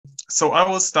So I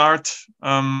will start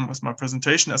with my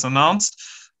presentation as announced.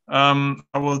 I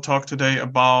will talk today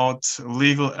about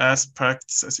legal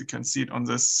aspects, as you can see it on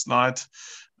this slide,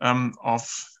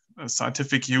 of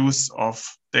scientific use of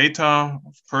data,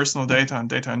 of personal data and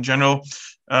data in general,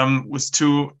 with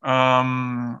two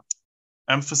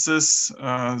emphasis.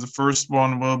 The first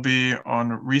one will be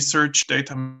on research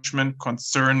data management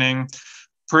concerning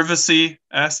privacy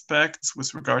aspects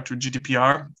with regard to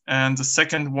GDPR. And the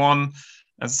second one,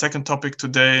 as a second topic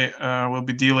today, we'll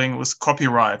be dealing with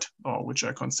copyright law, which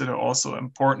I consider also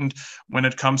important when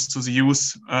it comes to the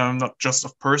use not just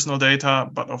of personal data,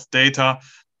 but of data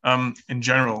in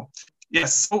general.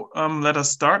 Yes, so let us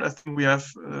start. I think we have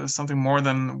something more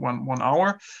than one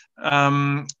hour.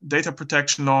 Data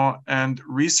protection law and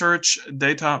research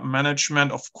data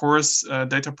management. Of course,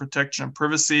 data protection and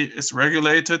privacy is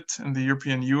regulated in the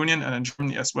European Union and in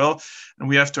Germany as well. And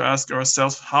we have to ask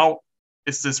ourselves, how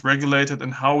is this regulated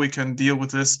and how we can deal with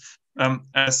this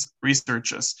as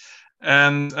researchers.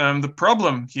 And the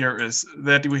problem here is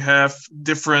that we have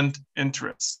different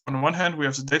interests. On one hand, we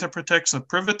have the data protection,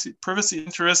 privacy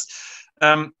interest.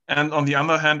 And on the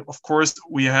other hand, of course,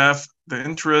 we have the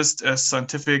interest as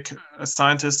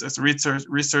scientists, as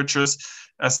researchers,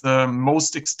 as the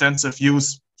most extensive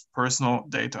use of personal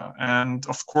data. And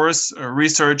of course,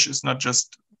 research is not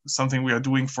just something we are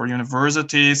doing for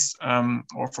universities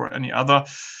or for any other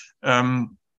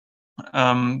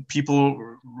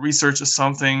people. Research is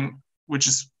something which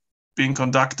is being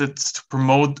conducted to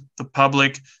promote the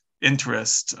public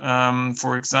interest.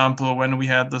 For example, when we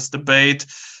had this debate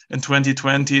in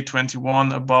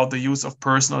 2020-21 about the use of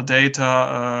personal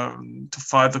data to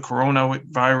fight the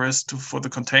coronavirus, for the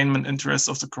containment interests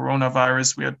of the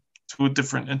coronavirus, we had two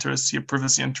different interests here,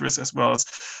 privacy interests as well as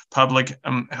public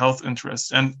health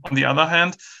interests. And on the other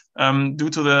hand, due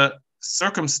to the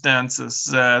circumstances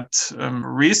that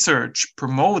research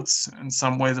promotes in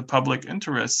some way the public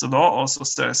interest, the law also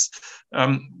says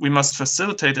we must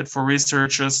facilitate it for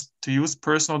researchers to use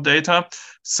personal data.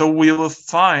 So we will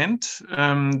find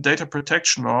data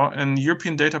protection law and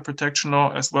European data protection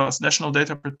law as well as national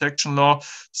data protection law,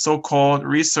 so-called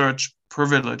research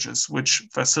privileges, which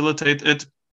facilitate it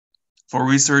for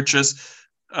researchers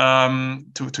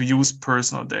to use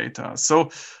personal data. So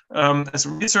as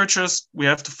researchers, we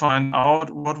have to find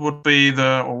out what would be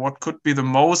what could be the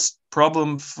most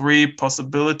problem-free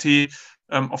possibility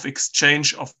of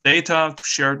exchange of data, to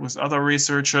share it with other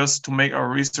researchers, to make our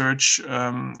research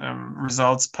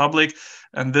results public.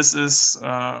 And this is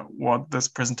what this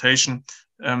presentation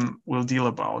will deal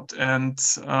about. And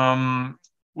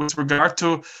with regard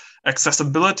to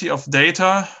accessibility of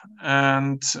data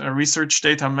and research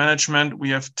data management, we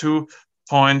have 2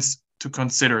 points to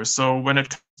consider. So when it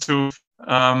comes to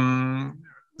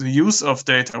the use of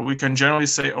data, we can generally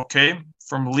say, okay,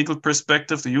 from a legal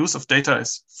perspective, the use of data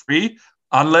is free,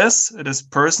 unless it is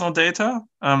personal data.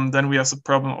 Then we have the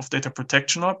problem of data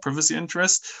protection law, privacy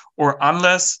interests, or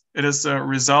unless it is a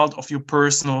result of your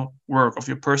personal work, of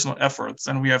your personal efforts,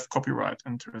 and we have copyright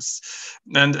interests.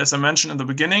 And as I mentioned in the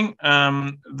beginning,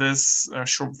 this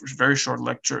very short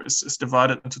lecture is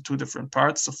divided into 2 different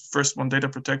parts. The first one, data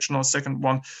protection law, second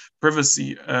one,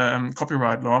 privacy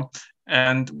copyright law.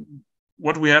 And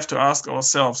what we have to ask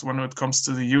ourselves when it comes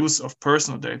to the use of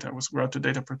personal data with regard to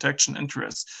data protection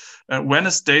interests, when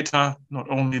is data not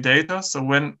only data? So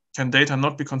when can data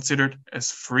not be considered as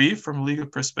free from a legal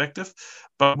perspective,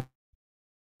 but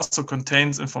also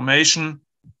contains information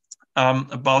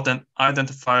about an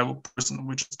identifiable person,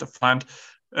 which is defined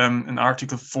in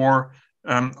Article 4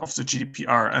 of the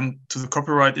GDPR. And to the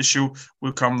copyright issue,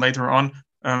 we'll come later on.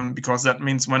 Because that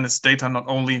means when it's data, not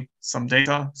only some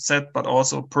data set, but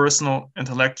also personal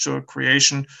intellectual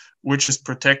creation, which is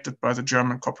protected by the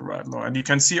German copyright law. And you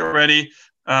can see already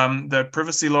that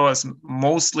privacy law is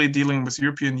mostly dealing with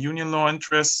European Union law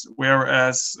interests,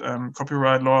 whereas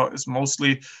copyright law is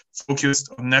mostly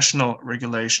focused on national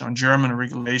regulation, on German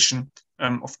regulation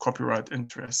of copyright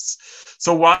interests.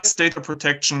 So why is data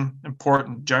protection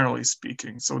important, generally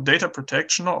speaking? So data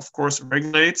protection law, of course,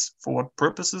 regulates for what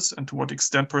purposes and to what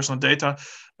extent personal data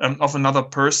of another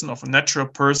person, of a natural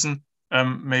person,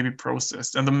 may be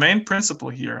processed. And the main principle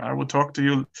here, I will talk to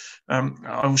you,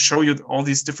 I will show you all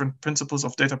these different principles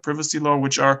of data privacy law,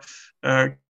 which are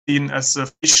seen as the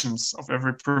foundations of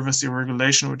every privacy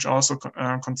regulation, which also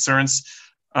concerns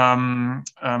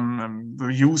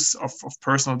the use of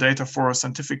personal data for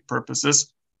scientific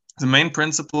purposes. The main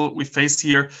principle we face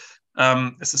here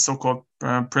is the so-called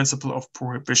principle of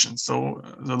prohibition. So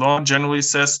the law generally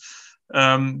says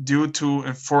due to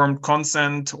informed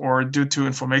consent or due to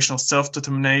informational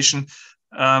self-determination,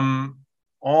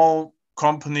 all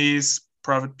companies,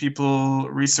 private people,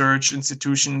 research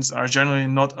institutions are generally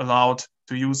not allowed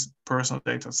to use personal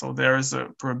data. So there is a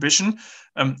prohibition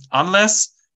unless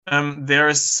there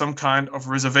is some kind of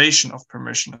reservation of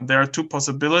permission. And there are two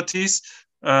possibilities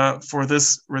for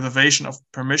this reservation of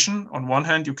permission. On one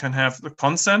hand, you can have the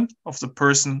consent of the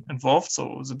person involved,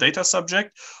 so the data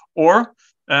subject, or,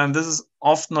 and this is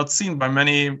often not seen by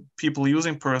many people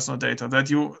using personal data, that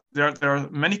there are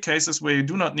many cases where you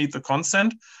do not need the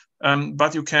consent,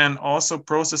 but you can also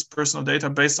process personal data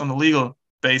based on a legal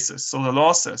basis. So the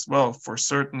law says, well, for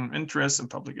certain interests and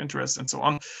public interests and so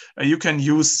on, you can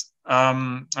use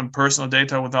personal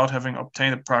data without having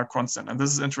obtained a prior consent. And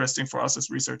this is interesting for us as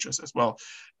researchers as well.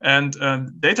 And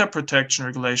data protection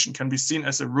regulation can be seen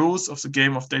as the rules of the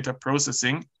game of data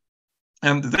processing.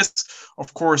 And this,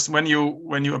 of course, when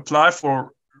you apply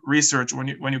for research,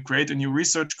 when you create a new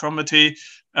research committee,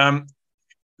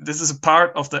 this is a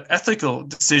part of the ethical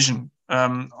decision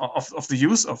of the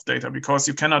use of data, because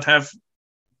you cannot have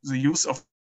the use of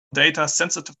data,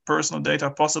 sensitive personal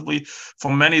data, possibly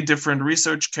for many different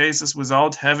research cases,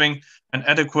 without having an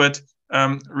adequate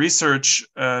research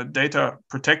data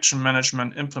protection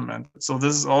management implemented. So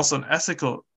this is also an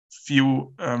ethical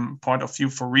point of view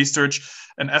for research,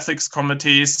 and ethics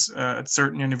committees at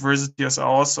certain universities are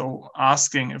also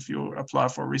asking, if you apply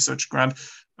for a research grant,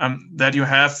 that you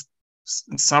have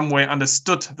in some way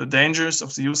understood the dangers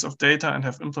of the use of data and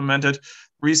have implemented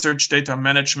research data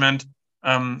management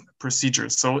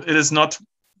procedures. So this is not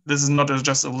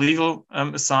just a legal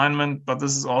assignment, but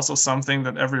this is also something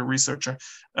that every researcher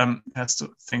has to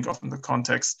think of in the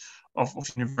context of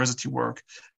university work.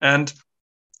 And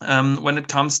when it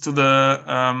comes to the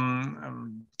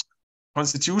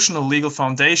constitutional legal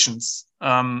foundations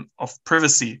of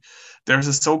privacy, there's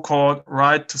a so-called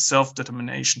right to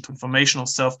self-determination, to informational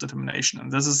self-determination.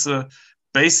 And this is a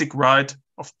basic right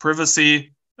of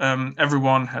privacy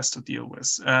everyone has to deal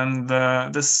with. And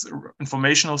this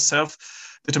informational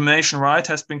self-determination right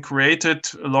has been created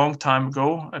a long time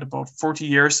ago, at about 40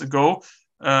 years ago,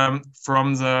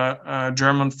 from the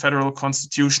German Federal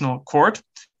Constitutional Court.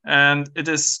 And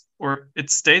it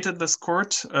stated, this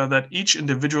court, that each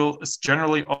individual is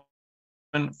generally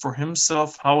open for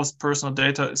himself how his personal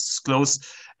data is disclosed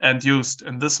and used.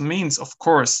 And this means, of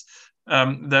course,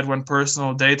 that when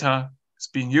personal data is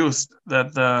being used,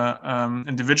 that the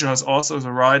individual has also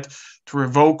the right to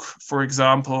revoke, for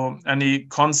example, any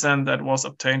consent that was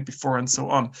obtained before and so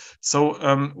on.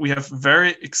 So we have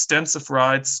very extensive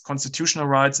rights, constitutional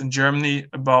rights in Germany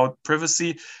about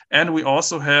privacy, and we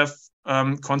also have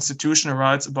constitutional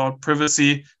rights about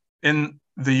privacy in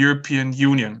the European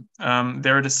Union.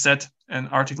 There it is set in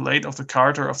Article 8 of the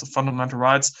Charter of the Fundamental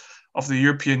Rights of the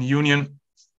European Union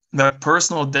that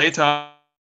personal data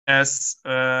as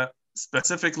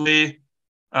specifically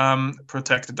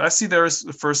protected. I see there is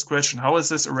the first question. How is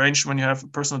this arranged when you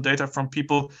have personal data from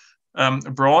people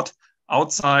abroad,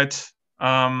 outside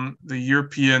the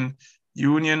European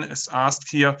Union, is asked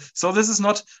here. So this is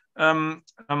not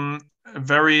a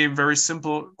very, very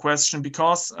simple question,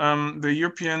 because the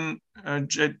European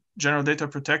General Data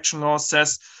Protection Law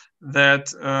says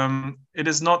that it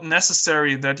is not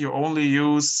necessary that you only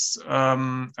use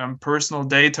personal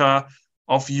data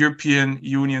of European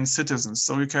Union citizens.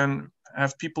 So you can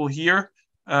have people here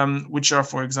which are,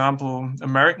 for example,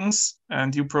 Americans,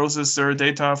 and you process their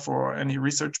data for any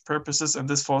research purposes, and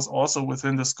this falls also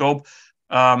within the scope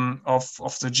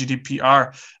of the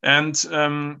GDPR. And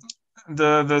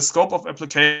the scope of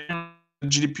application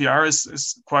GDPR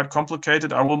is quite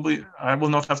complicated. I will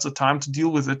not have the time to deal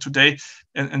with it today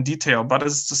in detail, but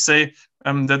it's to say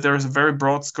that there is a very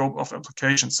broad scope of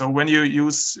application. So when you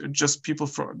use just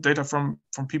data from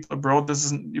people abroad,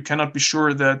 you cannot be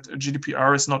sure that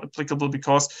GDPR is not applicable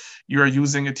because you are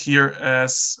using it here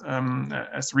as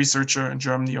researcher in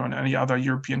Germany or in any other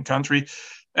European country.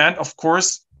 And of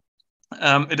course,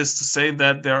 it is to say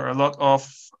that there are a lot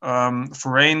of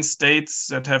foreign states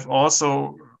that have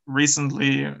also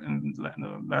recently in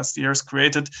the last years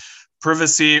created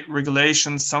privacy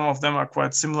regulations. Some of them are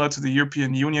quite similar to the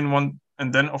European Union one.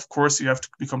 And then, of course, you have to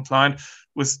be compliant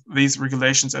with these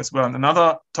regulations as well. And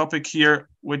another topic here,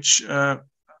 which I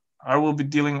will be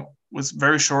dealing with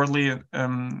very shortly at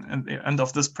the end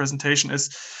of this presentation,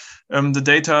 is the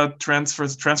data transfer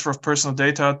of personal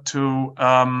data to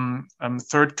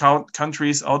third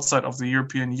countries outside of the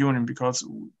European Union, because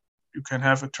you can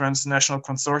have a transnational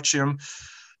consortium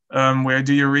where you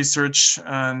do your research,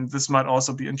 and this might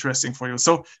also be interesting for you.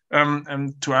 So,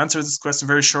 and to answer this question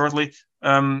very shortly,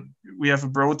 we have a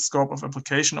broad scope of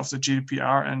application of the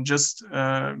GDPR, and just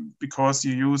because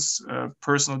you use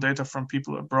personal data from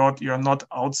people abroad, you are not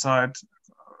outside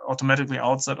automatically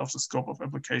outside of the scope of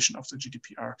application of the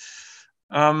GDPR.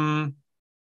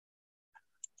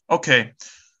 Okay.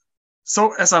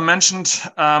 So, as I mentioned,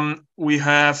 we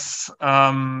have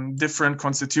different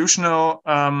constitutional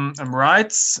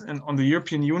rights on the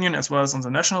European Union as well as on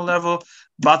the national level.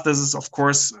 But this is, of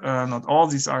course, not all.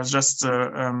 These are just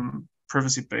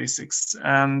privacy basics.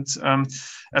 And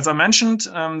as I mentioned,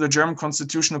 the German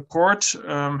Constitutional Court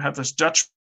had this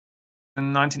judgment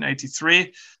in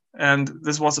 1983. And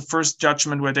this was the first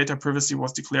judgment where data privacy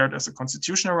was declared as a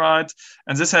constitutional right.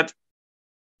 And this had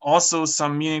also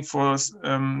some meaningful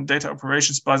data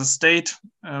operations by the state,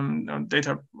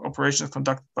 data operations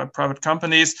conducted by private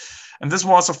companies. And this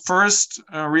was the first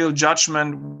real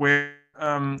judgment where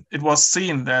it was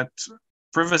seen that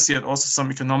privacy had also some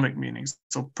economic meanings.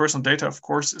 So personal data, of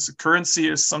course, is a currency,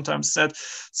 is sometimes said.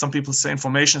 Some people say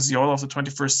information is the oil of the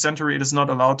 21st century. It is not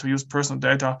allowed to use personal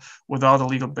data without a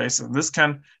legal basis.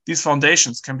 And these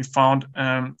foundations can be found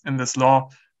in this law,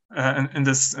 in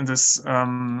this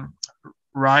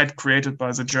right created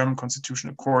by the German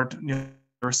Constitutional Court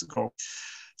years ago.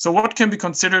 So what can be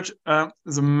considered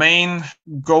the main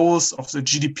goals of the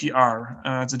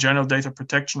GDPR, the General Data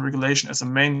Protection Regulation, as a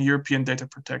main European data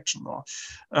protection law?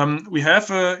 We have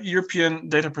a European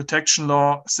data protection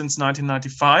law since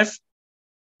 1995,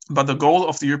 but the goal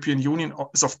of the European Union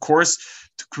is, of course,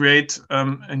 to create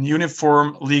a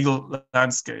uniform legal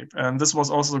landscape. And this was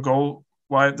also the goal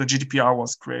why the GDPR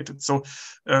was created. So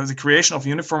the creation of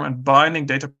uniform and binding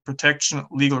data protection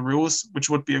legal rules, which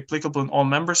would be applicable in all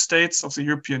member states of the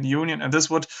European Union. And this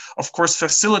would, of course,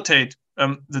 facilitate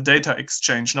the data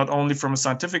exchange, not only from a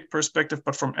scientific perspective,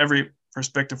 but from every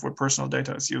perspective where personal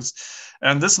data is used.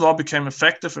 And this law became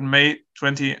effective in May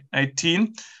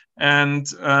 2018. And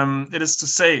it is to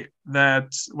say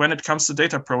that when it comes to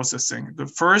data processing, the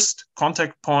first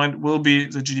contact point will be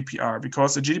the GDPR,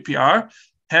 because the GDPR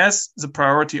has the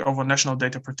priority over national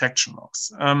data protection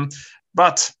laws.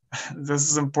 But,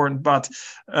 this is important, but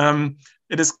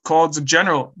it is called the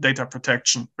General Data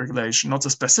Protection Regulation, not the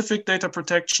specific data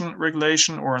protection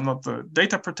regulation or not the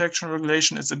data protection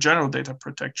regulation, it's a General Data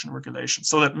Protection Regulation.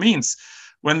 So that means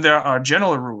when there are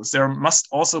general rules, there must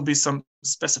also be some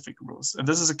specific rules. And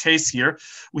this is a case here.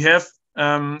 We have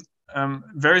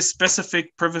very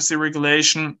specific privacy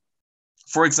regulation,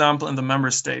 for example, in the member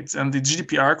states. And the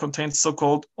GDPR contains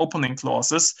so-called opening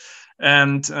clauses.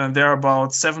 And there are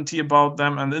about 70 about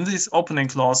them. And in these opening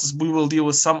clauses, we will deal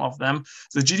with some of them.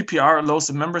 The GDPR allows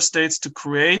the member states to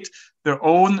create their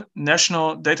own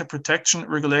national data protection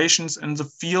regulations in the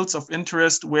fields of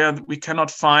interest where we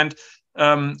cannot find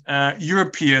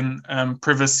European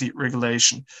privacy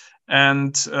regulation.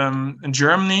 And in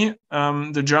Germany,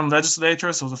 the German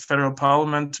legislators, so the federal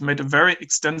parliament, made a very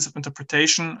extensive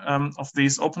interpretation of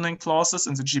these opening clauses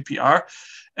in the GDPR.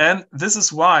 And this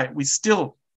is why we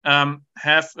still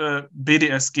have a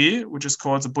BDSG, which is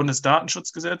called the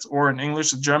Bundesdatenschutzgesetz, or in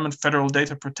English, the German Federal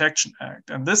Data Protection Act.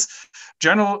 And this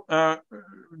German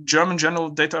General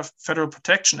Data Federal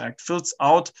Protection Act fills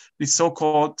out the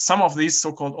some of these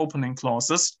so-called opening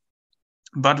clauses.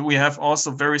 But we have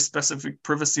also very specific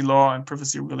privacy law and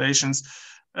privacy regulations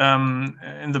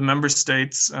in the member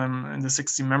states, in the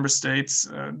 60 member states,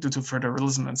 due to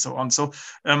federalism and so on. So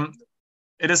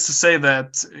it is to say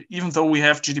that even though we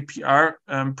have GDPR,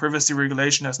 privacy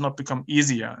regulation has not become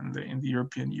easier in the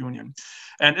European Union.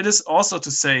 And it is also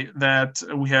to say that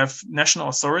we have national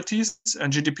authorities,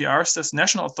 and GDPR says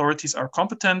national authorities are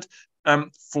competent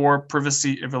for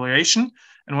privacy evaluation.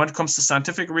 And when it comes to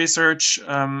scientific research,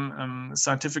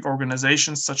 scientific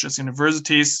organizations such as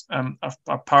universities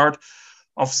are part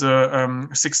of the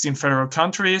 16 federal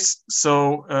countries.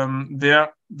 So the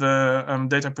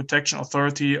data protection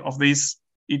authority of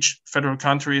each federal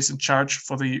country is in charge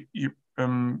for the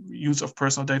use of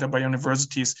personal data by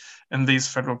universities in these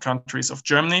federal countries of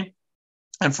Germany.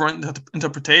 And for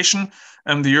interpretation,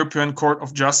 the European Court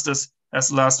of Justice has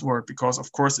the last word, because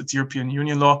of course it's European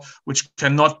Union law, which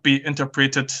cannot be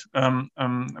interpreted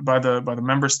by the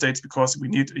member states, because we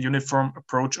need a uniform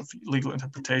approach of legal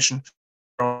interpretation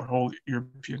for the whole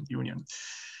European Union.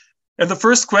 And the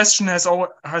first question has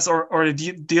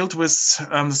already dealt with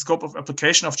the scope of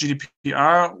application of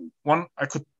GDPR. One, I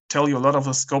could tell you a lot of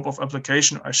the scope of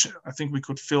application. I think we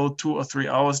could fill 2 or 3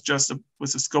 hours just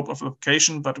with the scope of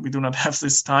application, but we do not have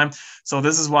this time. So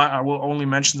this is why I will only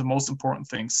mention the most important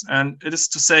things. And it is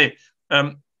to say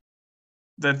that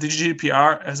the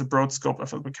GDPR has a broad scope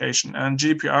of application. And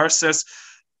GDPR says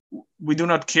we do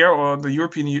not care, or the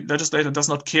European legislator does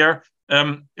not care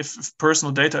if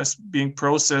personal data is being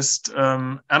processed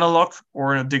analog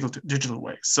or in a digital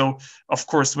way. So, of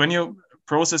course, when you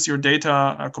process your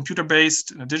data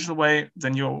computer-based in a digital way,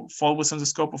 then you fall within the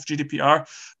scope of GDPR.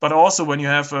 But also when you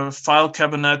have a file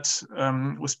cabinet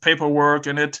with paperwork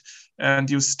in it and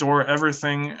you store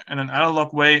everything in an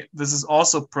analog way, this is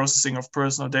also processing of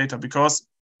personal data, because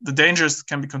the dangers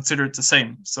can be considered the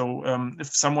same. So if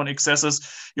someone accesses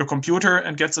your computer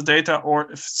and gets the data, or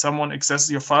if someone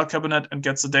accesses your file cabinet and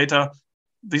gets the data,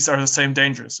 these are the same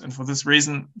dangers. And for this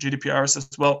reason, GDPR says,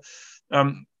 well,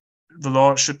 the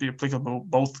law should be applicable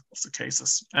both of the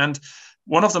cases. And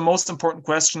one of the most important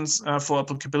questions for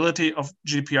applicability of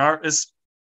GDPR is,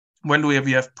 when do we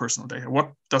have personal data?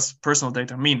 What does personal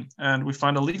data mean? And we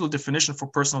find a legal definition for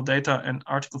personal data in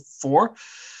Article 4.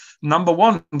 Number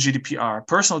 1, GDPR.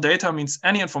 Personal data means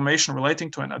any information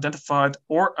relating to an identified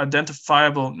or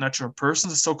identifiable natural person,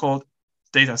 the so-called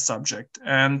data subject.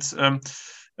 And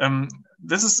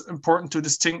this is important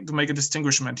to make a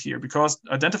distinguishment here, because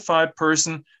identified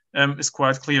person is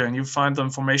quite clear, and you find the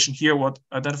information here what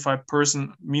identified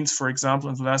person means, for example,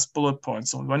 in the last bullet point.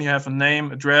 So when you have a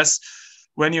name, address,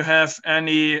 when you have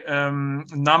any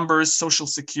numbers, social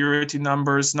security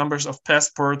numbers, numbers of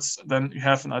passports, then you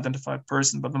have an identified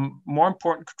person. But the more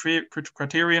important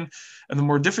criterion and the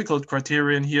more difficult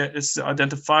criterion here is the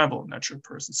identifiable natural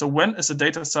person. So when is a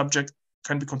data subject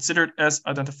can be considered as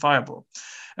identifiable?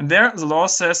 And there the law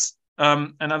says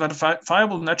an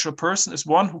identifiable natural person is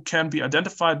one who can be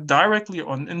identified directly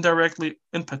or indirectly,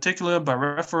 in particular by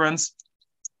reference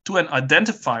to an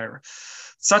identifier,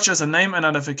 such as a name and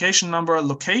identification number,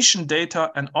 location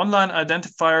data, and online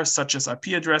identifiers such as IP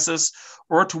addresses,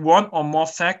 or to one or more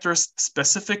factors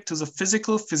specific to the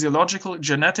physical, physiological,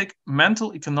 genetic,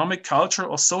 mental, economic,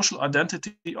 cultural, or social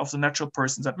identity of the natural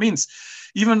person. That means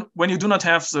even when you do not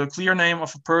have the clear name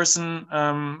of a person,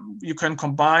 you can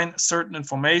combine certain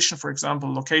information, for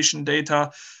example, location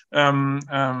data,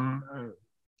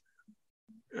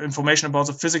 information about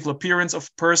the physical appearance of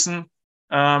a person.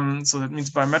 So that means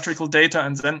biometrical data,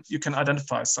 and then you can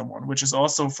identify someone, which is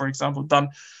also, for example, done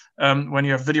when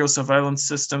you have video surveillance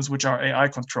systems which are AI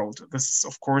controlled. This is,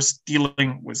 of course,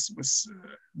 dealing with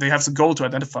they have the goal to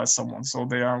identify someone, so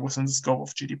they are within the scope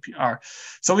of GDPR.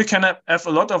 So we can have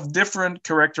a lot of different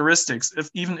characteristics,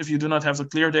 even if you do not have the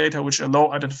clear data which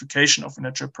allow identification of a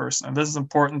natural person. And this is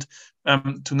important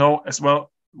to know as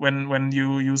well when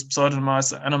you use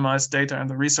pseudonymized or anonymized data in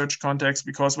the research context,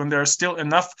 because when there are still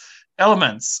enough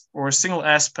elements or single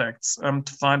aspects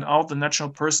to find out the natural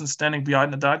person standing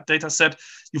behind the data set,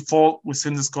 you fall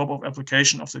within the scope of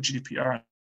application of the GDPR.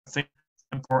 I think it's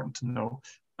important to know.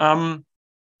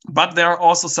 But there are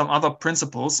also some other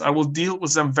principles. I will deal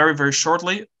with them very, very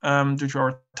shortly due to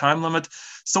our time limit.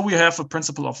 So we have a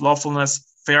principle of lawfulness,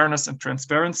 fairness, and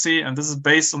transparency. And this is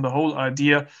based on the whole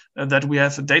idea that we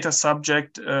have a data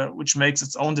subject which makes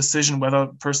its own decision whether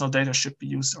personal data should be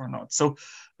used or not. So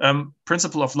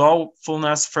principle of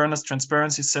lawfulness, fairness,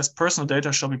 transparency says personal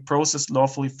data shall be processed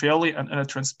lawfully, fairly, and in a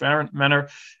transparent manner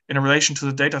in relation to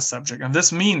the data subject. And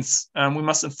this means we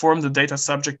must inform the data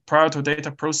subject prior to data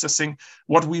processing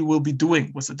what we will be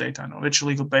doing with the data on which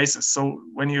legal basis. So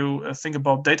when you think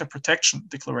about data protection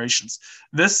declarations,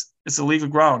 this is a legal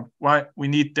ground why we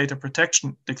need data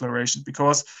protection declarations,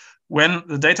 because when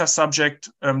the data subject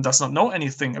does not know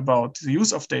anything about the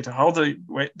use of data, how the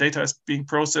data is being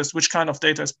processed, which kind of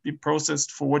data is being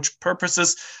processed, for which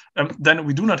purposes, then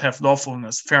we do not have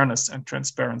lawfulness, fairness, and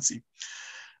transparency.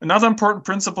 Another important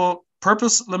principle,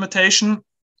 purpose limitation.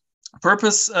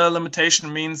 Purpose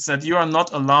limitation means that you are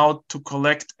not allowed to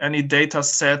collect any data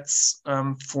sets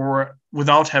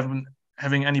without having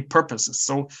any purposes.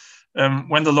 So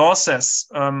when the law says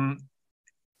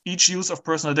each use of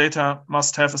personal data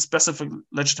must have a specific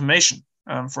legitimation,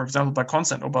 for example, by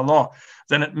consent or by law,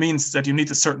 then it means that you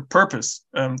need a certain purpose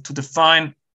to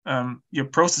define your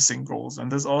processing goals.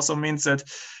 And this also means that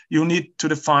you need to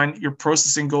define your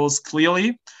processing goals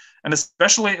clearly. And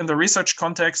especially in the research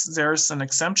context, there's an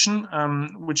exemption,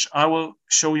 which I will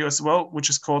show you as well,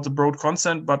 which is called the broad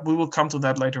consent, but we will come to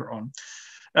that later on.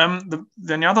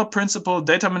 The other principle,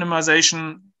 data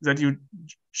minimization, that you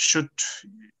should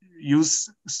use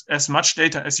as much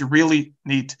data as you really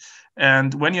need.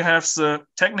 And when you have the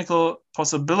technical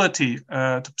possibility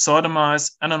to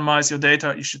pseudonymize, anonymize your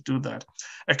data, you should do that.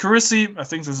 Accuracy, I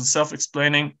think this is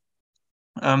self-explaining.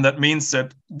 That means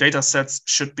that data sets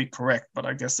should be correct, but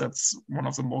I guess that's one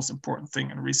of the most important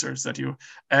things in research, that you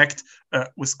act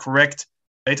with correct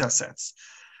data sets.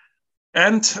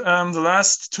 And the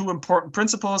last two important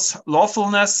principles,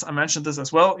 lawfulness, I mentioned this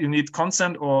as well. You need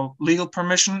consent or legal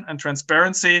permission, and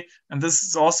transparency. And this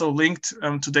is also linked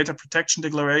to data protection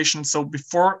declaration. So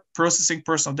before processing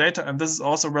personal data, and this is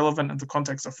also relevant in the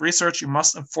context of research, you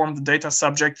must inform the data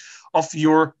subject of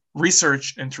your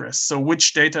research interests. So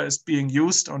which data is being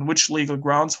used, on which legal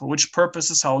grounds, for which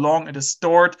purposes, how long it is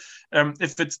stored,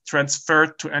 if it's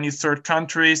transferred to any third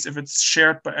countries, if it's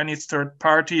shared by any third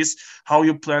parties, how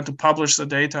you plan to publish the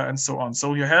data, and so on.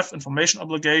 So you have information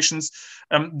obligations.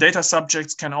 Data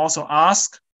subjects can also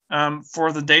ask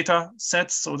for the data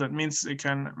sets. So that means they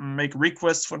can make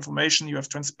requests for information. You have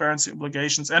transparency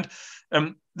obligations, and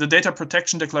the data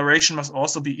protection declaration must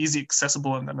also be easy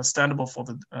accessible and understandable for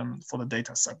the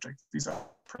data subject. These are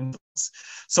principles.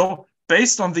 So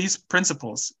based on these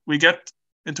principles, we get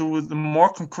into the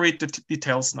more concrete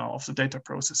details now of the data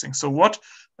processing. So what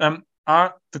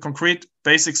are the concrete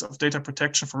basics of data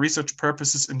protection for research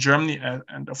purposes in Germany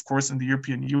and of course in the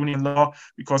European Union law,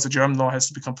 because the German law has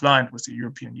to be compliant with the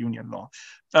European Union law.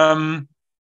 And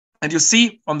you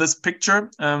see on this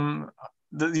picture,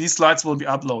 these slides will be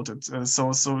uploaded,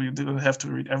 so you didn't have to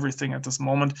read everything at this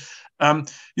moment.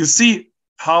 You see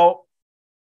how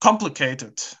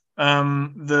complicated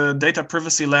the data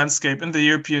privacy landscape in the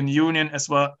European Union as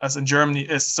well as in Germany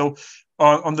is. So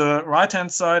on the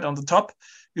right-hand side, on the top,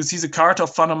 you see the Charter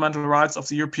of Fundamental Rights of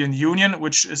the European Union,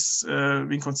 which is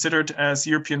being considered as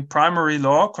European primary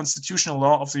law, constitutional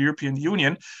law of the European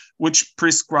Union, which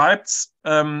prescribes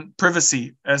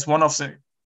privacy as one of the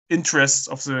interests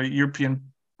of the European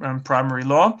primary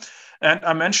law. And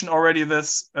I mentioned already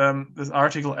this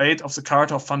Article 8 of the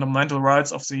Charter of Fundamental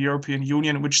Rights of the European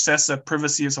Union, which says that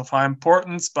privacy is of high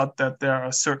importance, but that there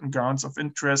are certain grounds of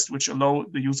interest which allow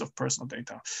the use of personal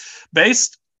data.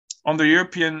 Based on the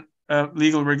European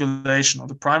legal regulation or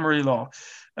the primary law,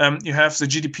 you have the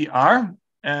GDPR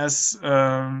as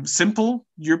simple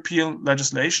European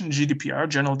legislation, GDPR,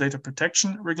 General Data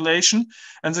Protection Regulation.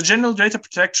 And the General Data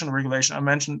Protection Regulation, I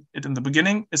mentioned it in the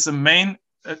beginning, is the main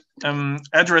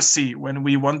addressee when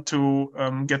we want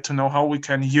to get to know how we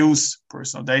can use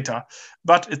personal data.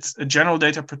 But it's a General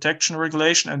Data Protection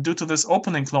Regulation, and due to this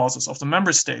opening clauses of the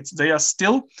member states, they are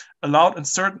still allowed in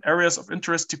certain areas of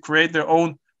interest to create their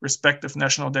own respective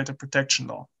national data protection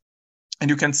law.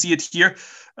 And you can see it here.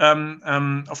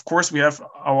 Of course, we have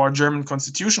our German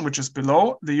constitution, which is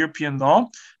below the European law,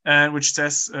 and which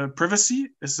says privacy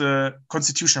is a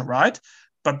constitutional right.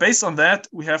 But based on that,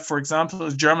 we have, for example,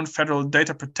 the German Federal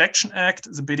Data Protection Act,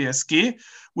 the BDSG,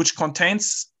 which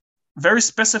contains very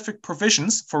specific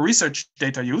provisions for research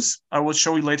data use. I will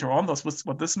show you later on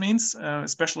what this means,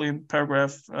 especially in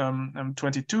paragraph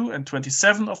 22 and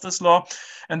 27 of this law.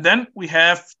 And then we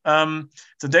have the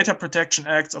Data Protection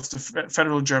Acts of the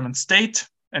federal German state,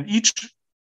 and each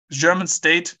German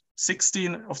state,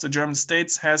 16 of the German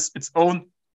states, has its own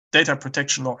data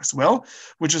protection law as well,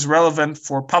 which is relevant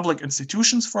for public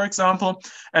institutions, for example.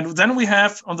 And then we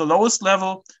have on the lowest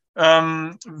level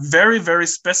very, very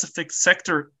specific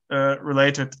sector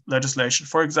related legislation.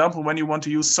 For example, when you want to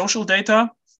use social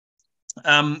data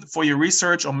for your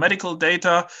research on medical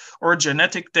data or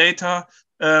genetic data,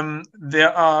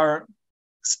 there are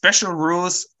special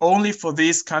rules only for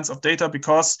these kinds of data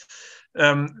because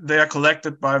they are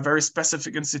collected by very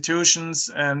specific institutions,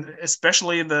 and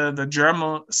especially the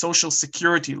German social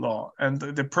security law and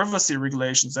the privacy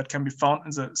regulations that can be found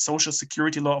in the social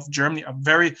security law of Germany are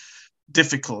very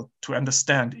difficult to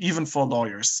understand, even for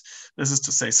lawyers, this is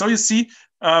to say. So you see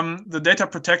the data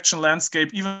protection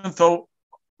landscape, even though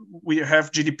we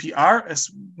have GDPR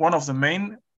as one of the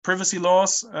main privacy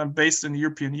laws based in the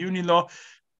European Union law,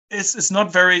 it's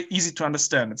not very easy to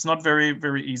understand. It's not very,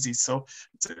 very easy. So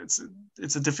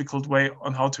it's a difficult way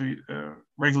on how to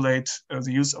regulate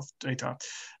the use of data.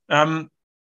 And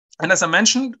as I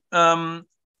mentioned,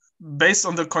 based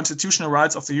on the constitutional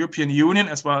rights of the European Union,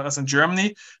 as well as in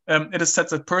Germany, it is said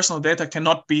that personal data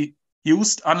cannot be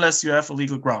used unless you have a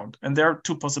legal ground. And there are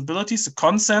two possibilities, the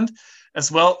consent as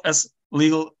well as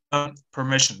legal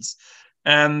permissions.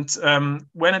 And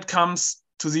when it comes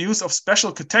to the use of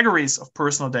special categories of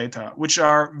personal data, which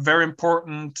are very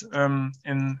important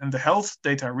in the health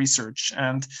data research.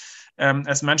 And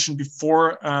as mentioned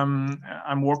before,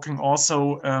 I'm working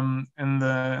also in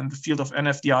the field of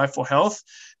NFDI for health.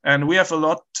 And we have a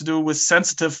lot to do with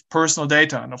sensitive personal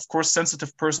data. And of course,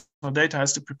 sensitive personal data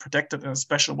has to be protected in a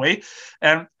special way.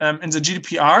 And in the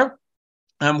GDPR,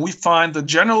 we find the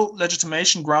general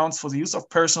legitimation grounds for the use of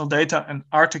personal data in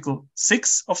Article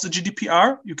 6 of the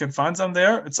GDPR. You can find them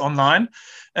there. It's online.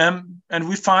 And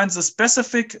we find the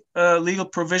specific legal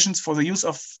provisions for the use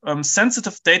of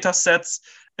sensitive data sets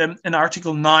in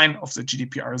Article 9 of the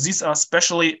GDPR. These are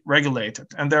specially regulated.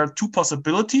 And there are two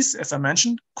possibilities, as I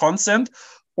mentioned, consent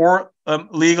or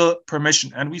legal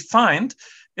permission. And we find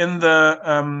in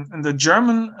the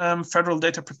German Federal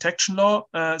Data Protection Law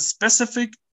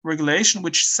specific regulation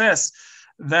which says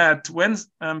that when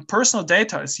personal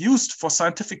data is used for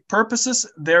scientific purposes,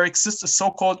 there exists a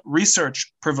so-called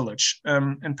research privilege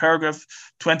in paragraph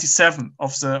 27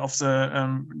 of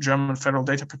the German Federal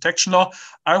Data Protection Law.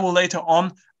 I will later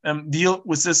on deal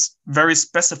with this very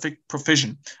specific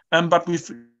provision. But we've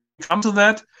come to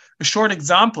that. A short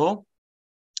example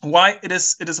why it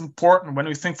is important when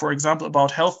we think, for example,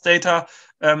 about health data,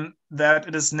 that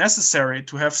it is necessary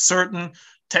to have certain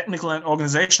technical and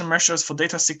organizational measures for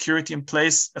data security in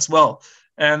place as well.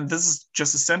 And this is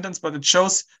just a sentence, but it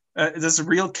shows this is a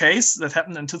real case that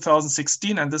happened in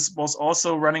 2016, and this was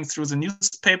also running through the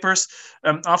newspapers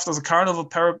after the carnival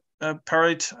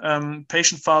parade.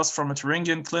 Patient files from a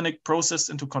Thuringian clinic processed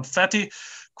into confetti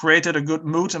created a good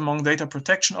mood among data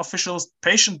protection officials.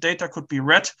 Patient data could be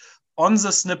read on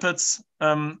the snippets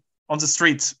on the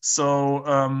streets. So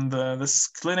this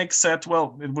clinic said,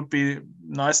 well, it would be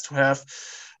nice to have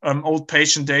old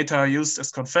patient data used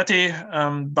as confetti,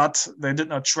 but they did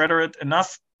not shredder it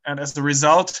enough. And as a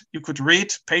result, you could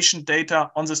read patient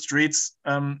data on the streets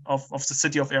of the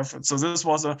city of Erfurt. So this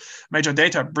was a major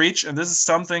data breach. And this is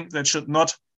something that should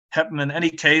not happen in any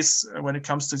case when it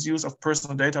comes to the use of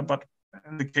personal data, but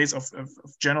in the case of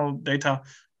general data,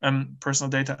 personal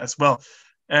data as well.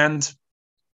 And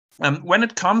when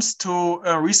it comes to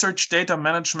research data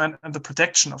management and the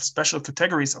protection of special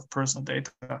categories of personal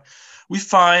data, we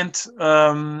find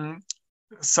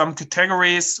some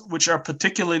categories which are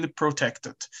particularly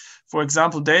protected. For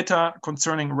example, data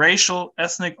concerning racial,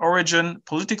 ethnic origin,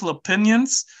 political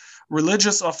opinions,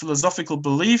 religious or philosophical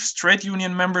beliefs, trade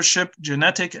union membership,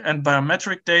 genetic and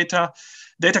biometric data,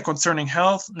 data concerning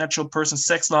health, natural person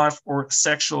sex life, or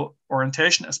sexual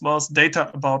orientation, as well as data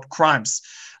about crimes.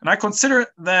 And I consider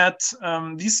that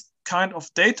these kind of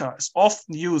data is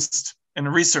often used in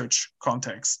a research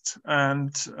context,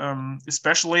 and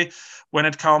especially when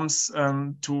it comes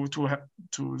to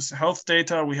health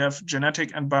data, we have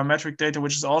genetic and biometric data,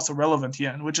 which is also relevant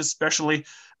here and which is specially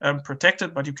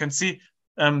protected. But you can see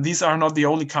these are not the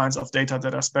only kinds of data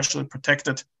that are specially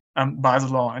protected by the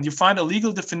law. And you find a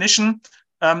legal definition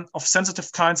of sensitive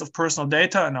kinds of personal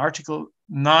data in Article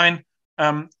 9,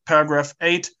 paragraph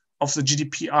 8 of the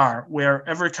GDPR, where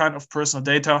every kind of personal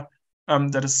data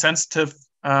that is sensitive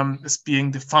is being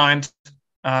defined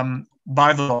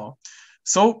by the law.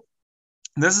 So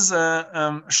this is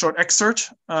a short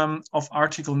excerpt of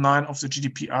Article 9 of the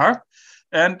GDPR.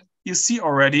 And you see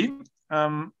already,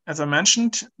 as I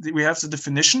mentioned, we have the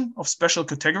definition of special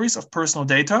categories of personal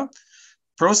data,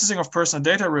 processing of personal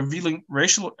data revealing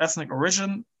racial, ethnic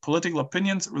origin, political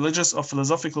opinions, religious or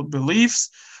philosophical beliefs,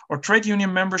 or trade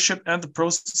union membership, and the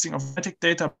processing of genetic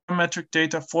data, biometric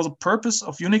data for the purpose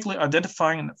of uniquely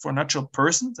identifying for a natural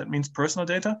person, that means personal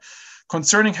data,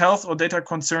 concerning health or data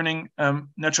concerning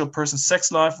natural person's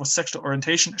sex life or sexual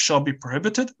orientation shall be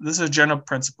prohibited. This is a general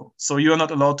principle. So you are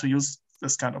not allowed to use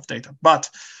this kind of data. But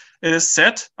it is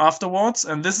said afterwards,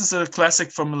 and this is a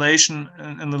classic formulation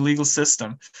in the legal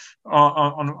system. You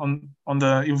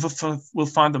will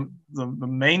find the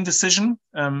main decision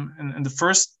in the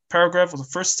first paragraph or the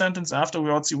first sentence.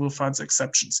 Afterwards, you will find the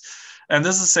exceptions. And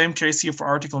this is the same case here for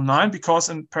Article 9, because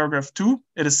in paragraph 2,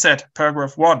 it is said,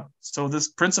 paragraph 1, so this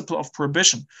principle of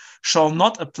prohibition shall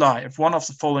not apply if one of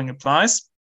the following applies.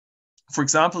 For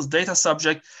example, the data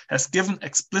subject has given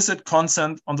explicit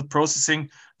consent on the processing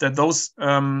that those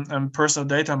personal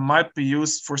data might be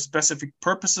used for specific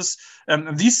purposes.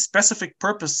 And these specific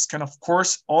purposes can, of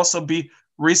course, also be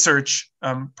research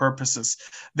purposes.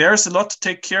 There's a lot to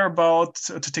take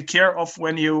care of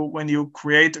when you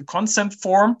create a consent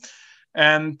form.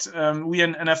 And we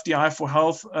in NFDI for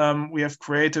Health, we have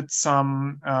created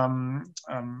some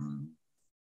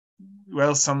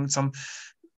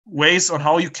ways on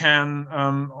how you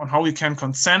can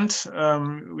consent.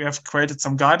 We have created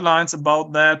some guidelines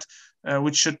about that,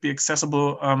 which should be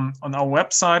accessible on our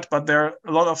website. But there are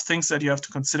a lot of things that you have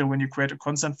to consider when you create a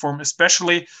consent form,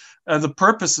 especially the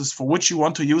purposes for which you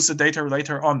want to use the data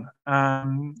later on.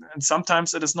 And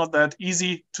sometimes it is not that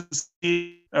easy to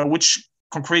see which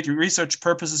concrete research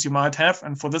purposes you might have.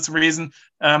 And for this reason,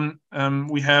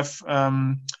 we have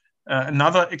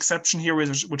another exception here,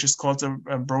 which is called the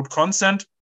broad consent.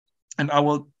 And I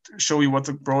will show you what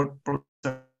the broad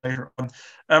later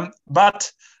on.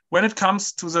 But when it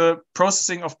comes to the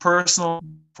processing of personal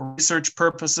for research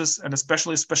purposes and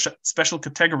especially special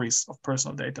categories of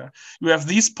personal data, you have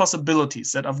these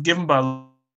possibilities that are given by law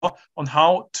on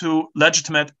how to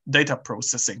legitimate data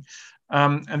processing.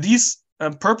 And these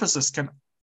purposes can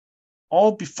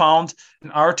all be found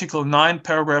in Article 9,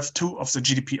 Paragraph 2 of the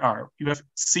GDPR. You have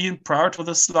seen prior to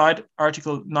this slide,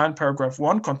 Article 9, Paragraph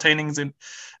 1, containing the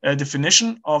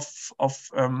definition of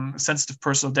sensitive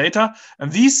personal data.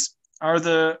 And these are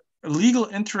the legal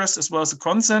interests as well as the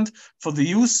consent for the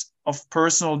use of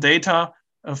personal data,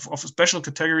 of special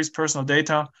categories personal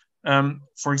data,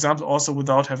 for example, also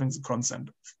without having the consent.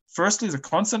 Firstly, the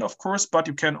consent, of course, but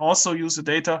you can also use the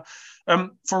data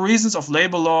for reasons of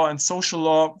labor law and social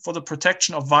law, for the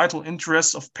protection of vital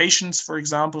interests of patients, for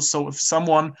example. So if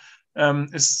someone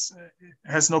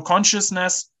has no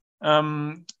consciousness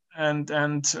and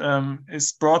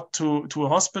is brought to a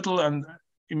hospital and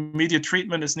immediate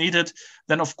treatment is needed,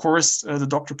 then of course the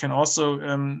doctor can also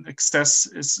access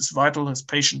his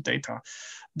patient data.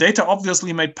 Data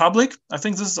obviously made public. I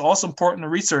think this is also important in a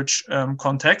research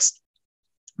context,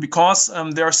 because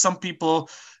there are some people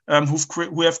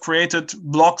who have created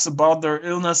blogs about their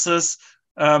illnesses.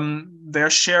 They're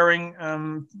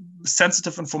sharing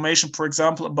sensitive information, for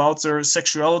example, about their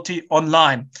sexuality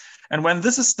online. And when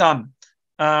this is done,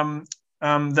 then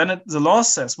the law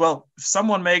says, well, if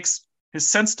someone makes his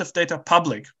sensitive data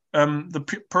public,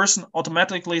 the person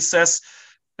automatically says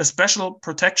a special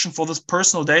protection for this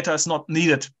personal data is not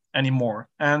needed anymore.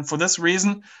 And for this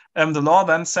reason, the law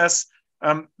then says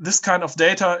this kind of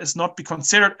data is not be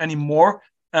considered anymore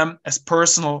as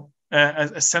personal,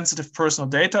 as sensitive personal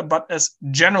data, but as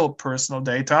general personal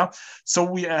data. So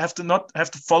we not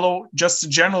have to follow just the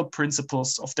general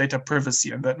principles of data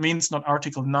privacy. And that means not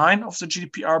Article 9 of the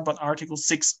GDPR, but Article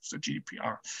 6 of the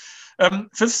GDPR.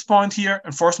 Fifth point here,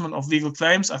 enforcement of legal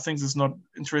claims. I think this is not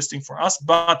interesting for us,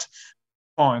 but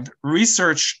point,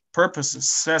 research purposes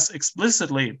says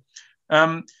explicitly,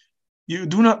 you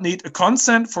do not need a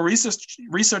consent for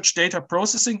research data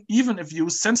processing, even if you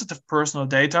use sensitive personal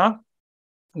data,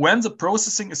 when the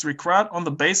processing is required on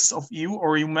the basis of EU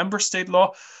or EU member state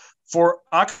law for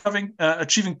archiving,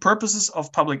 achieving purposes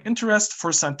of public interest,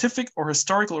 for scientific or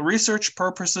historical research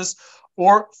purposes,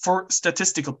 or for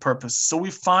statistical purposes. So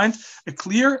we find a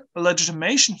clear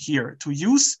legitimation here to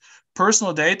use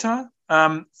personal data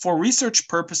for research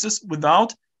purposes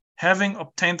without having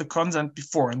obtained the consent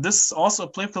before. And this is also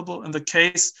applicable in the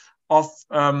case of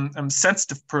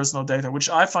sensitive personal data, which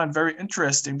I find very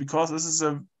interesting, because this is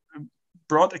a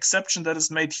broad exception that is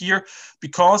made here,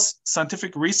 because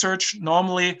scientific research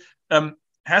normally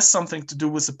has something to do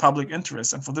with the public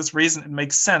interest. And for this reason, it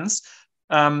makes sense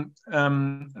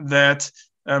that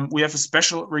we have a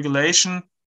special regulation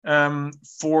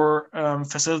for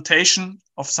facilitation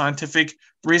of scientific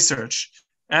research.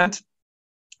 And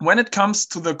when it comes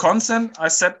to the consent, I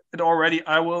said it already,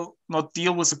 I will not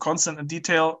deal with the consent in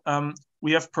detail.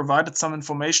 We have provided some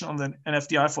information on the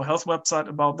NFDI for Health website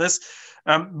about this,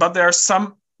 but there are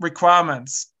some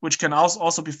requirements which can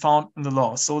also be found in the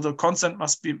law. So the consent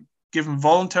must be given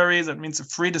voluntary. That means a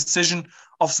free decision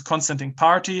of the consenting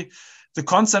party. The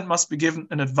consent must be given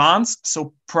in advance.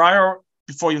 So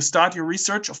before you start your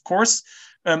research, of course,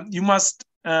 you must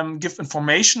give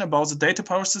information about the data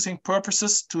processing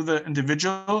purposes to the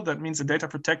individual. That means a data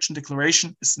protection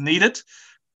declaration is needed.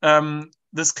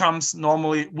 This comes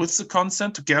normally with the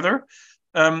consent together.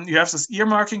 You have this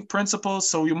earmarking principle,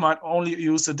 so you might only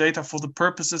use the data for the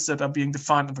purposes that are being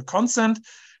defined in the consent.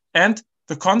 And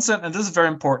the consent, and this is very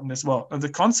important as well, the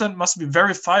consent must be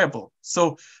verifiable.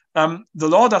 So the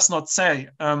law does not say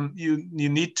you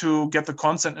need to get the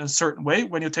consent in a certain way.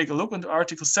 When you take a look into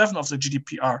Article 7 of the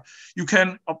GDPR, you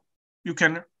can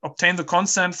obtain the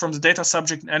consent from the data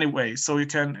subject in any way. So you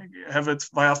can have it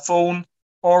via phone,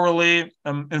 orally,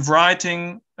 in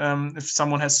writing, if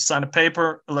someone has to sign a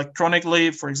paper,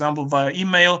 electronically, for example, via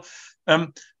email.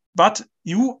 But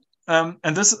you,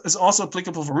 and this is also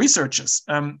applicable for researchers,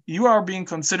 you are being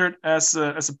considered as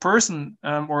a person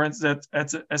or as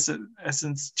an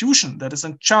institution that is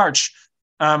in charge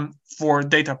for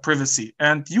data privacy.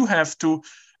 And you have to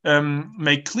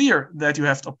make clear that you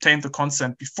have obtained the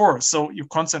consent before. So your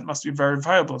consent must be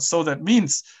verifiable. So that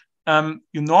means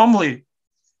you normally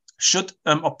should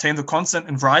obtain the consent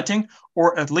in writing,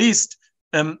 or at least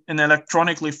in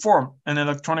electronic form,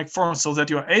 so that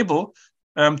you're able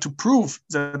to prove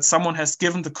that someone has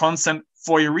given the consent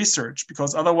for your research,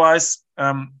 because otherwise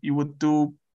you would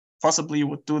do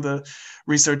the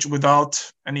research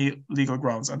without any legal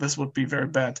grounds, and this would be very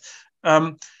bad.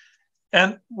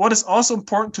 And what is also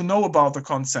important to know about the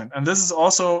consent, and this is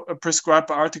also prescribed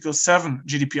by Article 7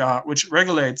 GDPR, which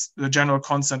regulates the general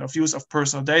consent of use of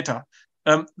personal data.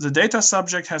 The data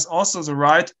subject has also the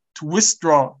right to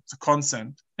withdraw the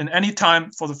consent in any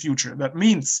time for the future. That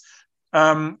means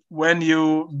when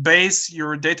you base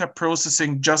your data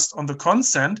processing just on the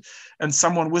consent and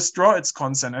someone withdraw its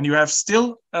consent and you have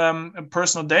still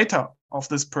personal data of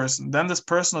this person, then this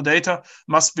personal data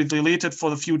must be deleted for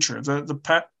the future.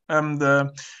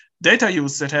 The data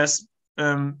use that has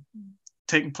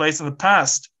taken place in the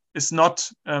past is not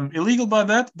illegal by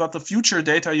that, but the future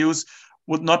data use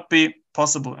would not be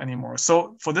possible anymore.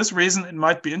 So for this reason, it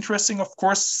might be interesting, of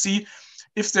course, to see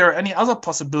if there are any other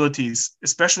possibilities,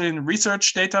 especially in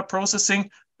research data processing,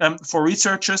 for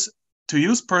researchers to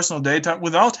use personal data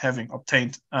without having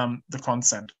obtained the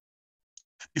consent.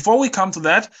 Before we come to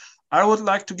that, I would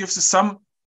like to give you some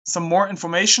more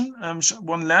information,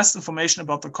 one last information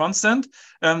about the consent,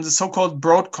 the so-called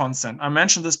broad consent. I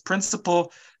mentioned this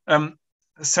principle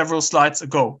several slides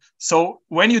ago. So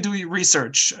when you do your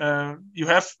research, you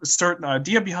have a certain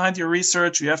idea behind your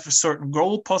research, you have a certain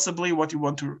goal, possibly what you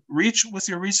want to reach with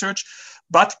your research,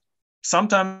 but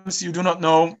sometimes you do not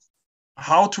know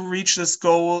how to reach this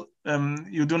goal.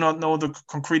 You do not know the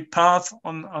concrete path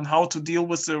on how to deal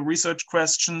with the research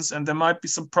questions, and there might be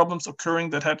some problems occurring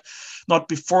that had not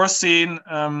been foreseen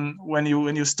when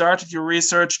you started your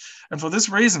research. And for this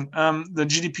reason, the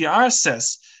GDPR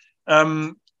says,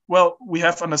 well, we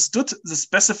have understood the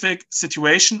specific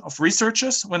situation of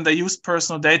researchers when they use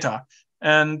personal data.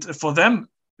 And for them,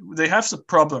 they have the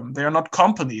problem. They are not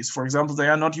companies. For example, they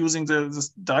are not using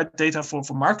the data for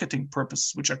marketing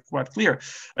purposes, which are quite clear.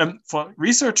 For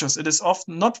researchers, it is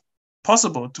often not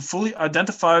possible to fully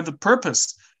identify the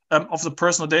purpose of the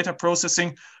personal data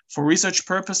processing for research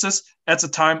purposes at the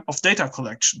time of data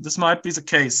collection. This might be the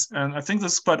case. And I think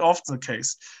this is quite often the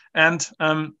case. And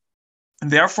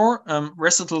therefore,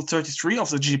 recital 33 of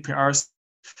the GDPR,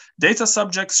 data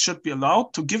subjects should be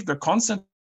allowed to give their consent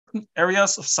in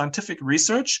areas of scientific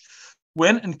research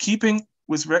when in keeping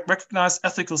with recognized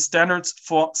ethical standards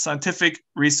for scientific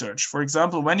research. For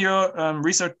example, when your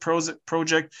research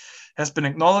project has been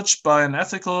acknowledged by an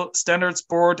ethical standards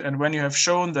board, and when you have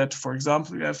shown that, for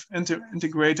example, you have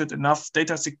integrated enough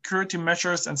data security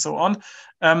measures and so on,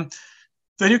 then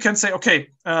you can say,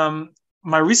 okay,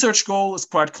 my research goal is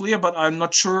quite clear, but I'm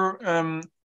not sure in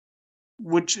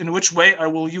which way I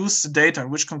will use the data,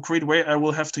 which concrete way I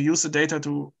will have to use the data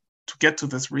to get to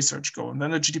this research goal. And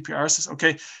then the GDPR says,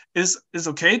 okay, is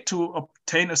okay to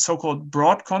obtain a so-called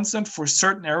broad consent for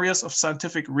certain areas of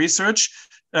scientific research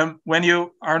when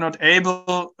you are not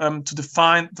able to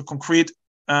define the concrete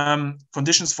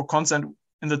conditions for consent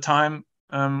in the time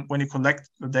when you collect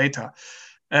the data.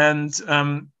 And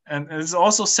it is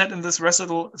also said in this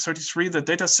recital 33 that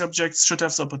data subjects should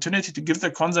have the opportunity to give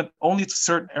their consent only to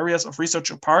certain areas of research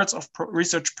or parts of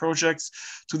research projects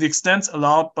to the extent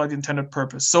allowed by the intended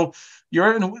purpose. So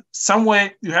you're in some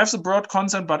way, you have the broad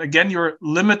consent, but again, you're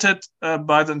limited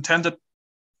by the intended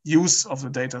use of the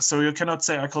data. So you cannot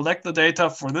say, I collect the data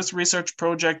for this research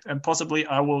project and possibly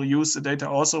I will use the data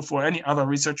also for any other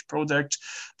research project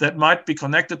that might be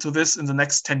connected to this in the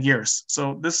next 10 years.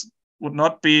 So this would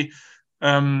not be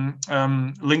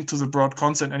linked to the broad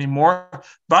consent anymore,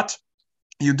 but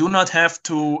you do not have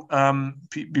to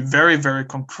be very, very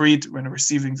concrete when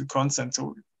receiving the consent.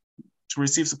 So to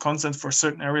receive the consent for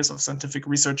certain areas of scientific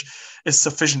research is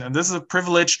sufficient. And this is a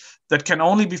privilege that can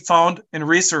only be found in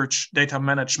research data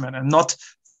management and not,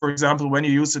 for example, when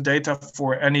you use the data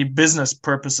for any business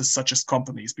purposes such as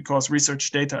companies, because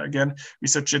research data, again,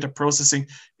 research data processing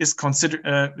is conducted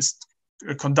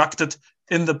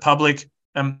in the public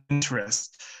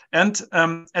interest. And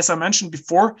as I mentioned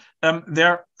before, there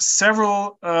are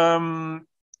several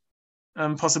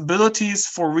possibilities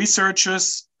for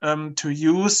researchers to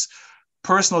use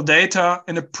personal data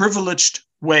in a privileged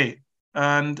way.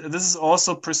 And this is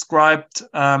also prescribed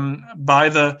by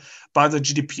the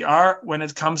GDPR when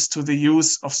it comes to the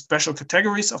use of special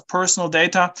categories of personal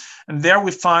data. And there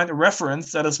we find a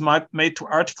reference that is made to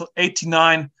Article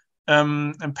 89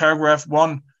 and paragraph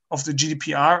 1 of the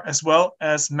GDPR, as well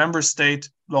as member state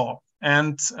law.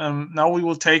 And now we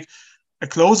will take a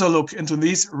closer look into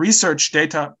these research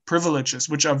data privileges,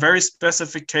 which are very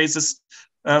specific cases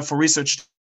for research.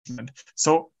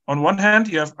 So on one hand,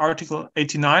 you have Article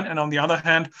 89, and on the other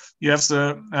hand, you have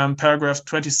the paragraph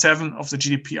 27 of the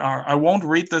GDPR. I won't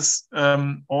read this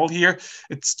all here.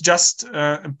 It's just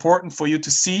important for you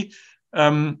to see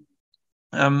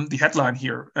the headline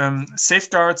here,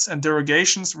 safeguards and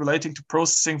derogations relating to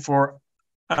processing for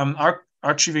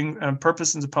archiving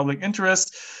purpose in the public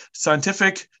interest,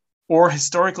 scientific or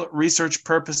historical research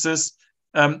purposes,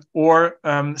 or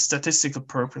statistical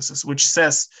purposes, which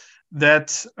says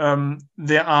that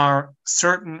there are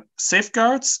certain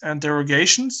safeguards and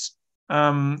derogations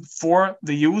for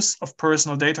the use of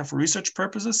personal data for research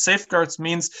purposes. Safeguards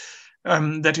means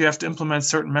that you have to implement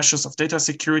certain measures of data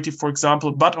security, for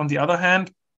example. But on the other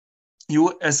hand,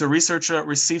 you as a researcher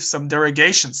receive some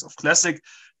derogations of classic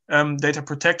data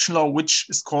protection law, which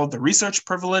is called the research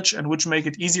privilege, and which make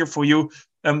it easier for you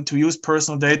to use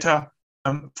personal data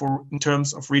in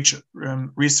terms of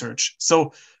research.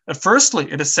 So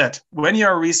firstly, it is said, when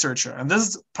you're a researcher, and this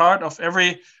is part of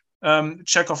every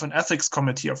check of an ethics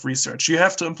committee of research, you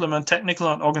have to implement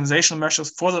technical and organizational measures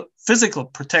for the physical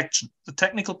protection, the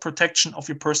technical protection of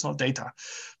your personal data.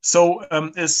 So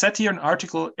it's set here in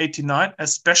Article 89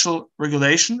 as special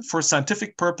regulation for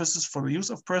scientific purposes for the use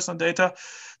of personal data,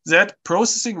 that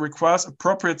processing requires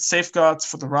appropriate safeguards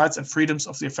for the rights and freedoms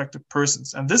of the affected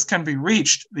persons. And this can be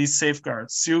reached, these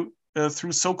safeguards,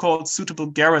 through so-called suitable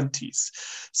guarantees.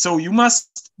 So you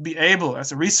must be able,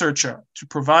 as a researcher, to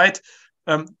provide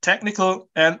technical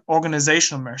and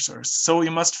organizational measures. So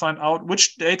you must find out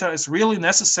which data is really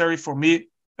necessary for me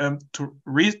to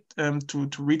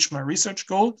reach my research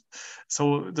goal.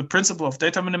 So the principle of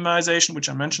data minimization, which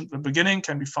I mentioned at the beginning,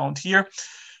 can be found here.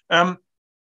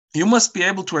 You must be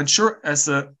able to ensure as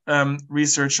a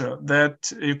researcher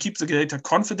that you keep the data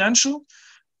confidential.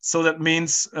 So that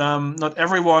means not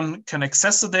everyone can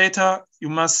access the data. You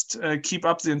must keep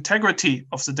up the integrity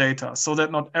of the data so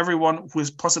that not everyone who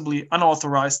is possibly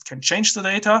unauthorized can change the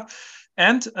data.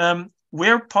 And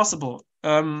where possible,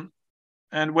 and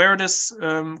where it is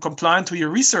compliant to your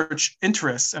research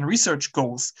interests and research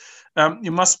goals,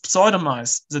 you must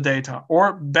pseudonymize the data,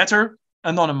 or better,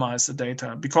 anonymize the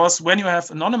data. Because when you have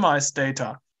anonymized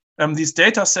data, these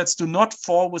data sets do not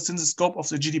fall within the scope of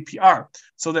the GDPR.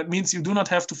 So that means you do not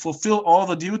have to fulfill all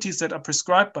the duties that are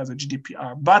prescribed by the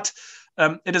GDPR. But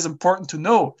it is important to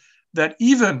know that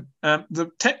even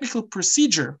the technical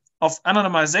procedure of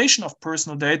anonymization of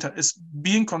personal data is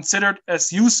being considered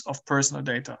as use of personal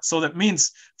data. So that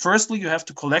means, firstly, you have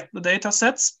to collect the data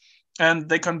sets, and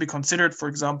they can be considered, for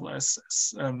example, as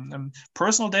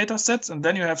personal data sets. And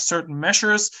then you have certain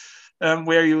measures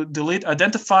where you delete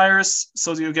identifiers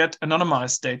so that you get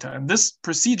anonymized data. And this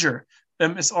procedure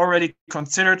is already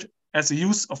considered as a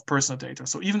use of personal data.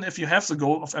 So even if you have the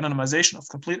goal of anonymization, of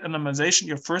complete anonymization,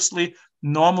 you're firstly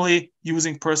normally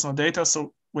using personal data.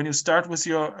 So when you start with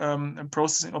your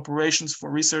processing operations for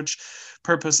research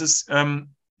purposes,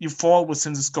 you fall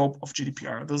within the scope of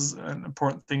GDPR. This is an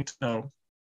important thing to know.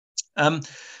 And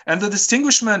the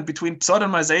distinguishment between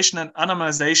pseudonymization and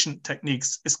anonymization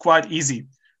techniques is quite easy.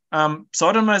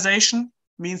 Pseudonymization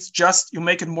means just you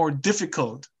make it more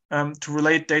difficult to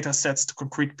relate data sets to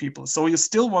concrete people. So you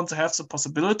still want to have the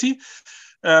possibility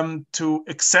to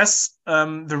access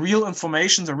the real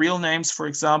information, the real names, for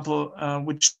example,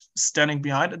 which is standing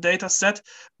behind a data set.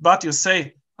 But you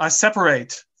say, I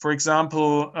separate, for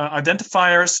example,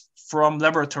 identifiers from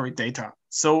laboratory data.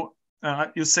 So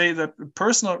you say that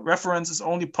personal reference is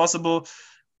only possible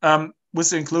with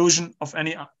the inclusion of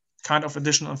any kind of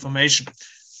additional information.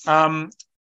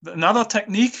 Another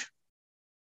technique,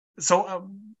 so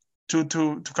to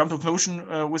come to a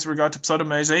conclusion with regard to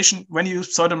pseudonymization, when you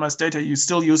use pseudonymized data, you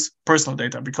still use personal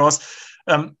data because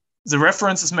the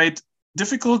reference is made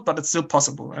difficult, but it's still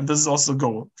possible. And this is also the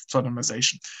goal of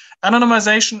pseudonymization.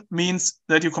 Anonymization means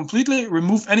that you completely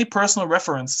remove any personal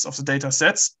references of the data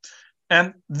sets.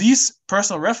 And these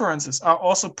personal references are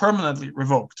also permanently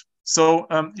revoked. So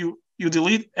you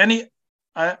delete any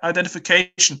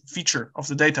identification feature of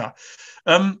the data.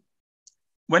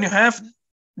 When you have,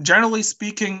 generally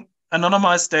speaking,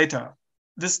 anonymized data,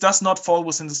 this does not fall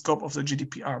within the scope of the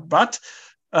GDPR, but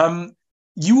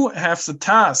you have the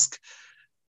task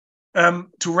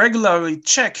to regularly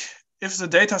check if the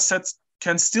data sets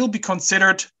can still be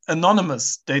considered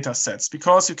anonymous data sets,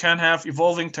 because you can have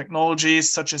evolving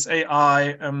technologies such as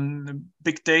AI,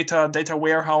 big data, data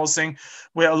warehousing,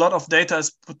 where a lot of data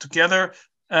is put together.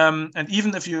 And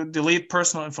even if you delete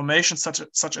personal information,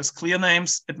 such as clear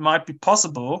names, it might be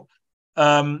possible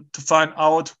to find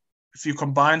out if you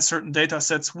combine certain data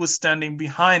sets who is standing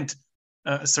behind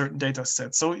a certain data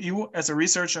set. So you, as a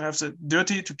researcher, have the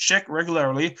duty to check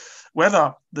regularly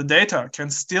whether the data can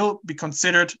still be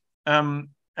considered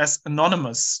as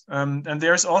anonymous. And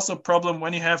there's also a problem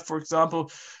when you have, for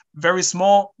example, very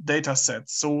small data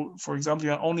sets. So, for example,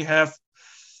 you only have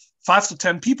 5 to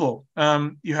 10 people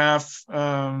you have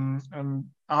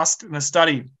asked in a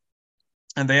study,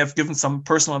 and they have given some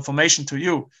personal information to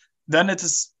you. Then it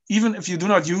is, even if you do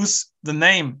not use the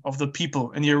name of the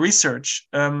people in your research,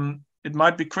 it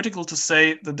might be critical to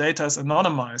say the data is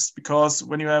anonymized, because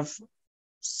when you have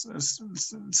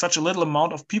such a little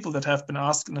amount of people that have been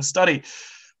asked in a study,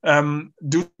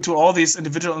 due to all these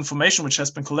individual information which has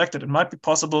been collected, it might be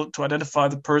possible to identify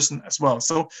the person as well.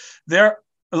 So there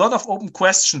a lot of open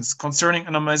questions concerning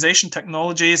anonymization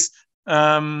technologies,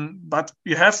 but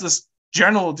you have this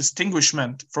general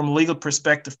distinguishment from a legal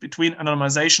perspective between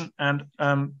anonymization and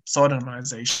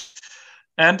pseudonymization.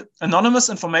 And anonymous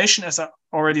information, as I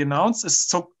already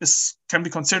announced, can be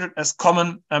considered as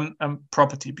common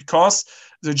property, because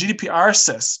the GDPR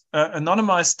says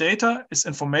anonymized data is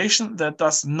information that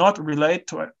does not relate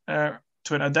to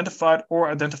an identified or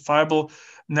identifiable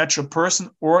natural person,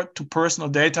 or to personal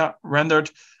data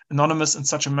rendered anonymous in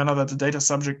such a manner that the data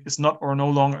subject is not or no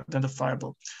longer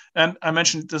identifiable. And I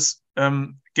mentioned this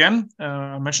again.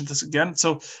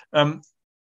 So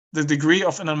the degree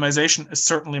of anonymization is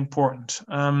certainly important.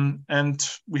 And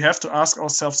we have to ask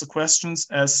ourselves the questions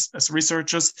as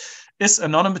researchers: is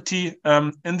anonymity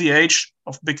in the age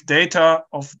of big data,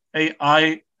 of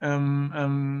AI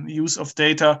use of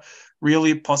data,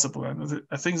 really possible? And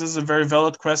I think this is a very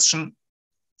valid question,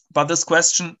 but this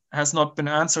question has not been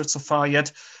answered so far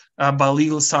yet by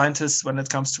legal scientists when it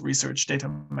comes to research data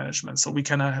management. So we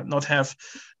cannot have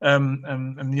a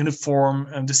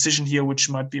uniform decision here, which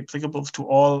might be applicable to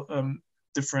all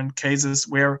different cases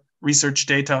where research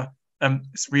data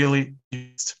is really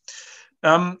used.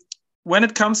 When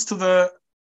it comes to the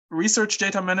research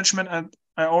data management, and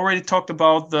I already talked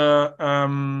about the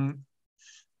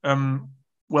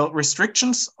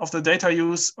restrictions of the data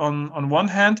use on one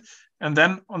hand, and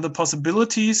then on the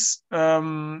possibilities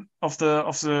of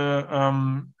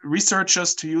the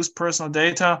researchers to use personal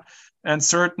data, and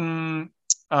certain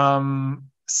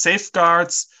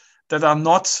safeguards that are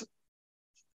not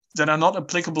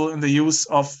applicable in the use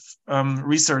of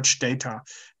research data.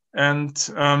 And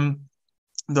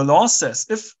the law says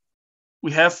if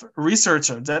we have a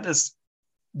researcher that is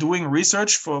doing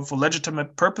research for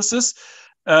legitimate purposes,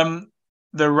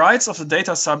 the rights of the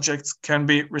data subjects can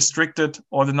be restricted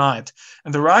or denied.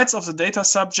 And the rights of the data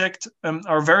subject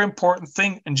are a very important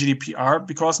thing in GDPR,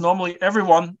 because normally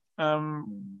everyone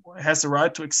has the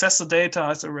right to access the data,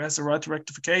 has the right to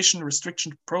rectification,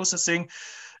 restriction to processing,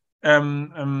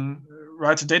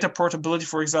 right to data portability,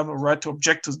 for example, right to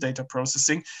object to data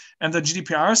processing. And the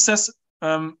GDPR says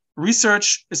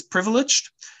research is privileged.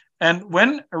 And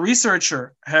when a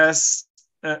researcher has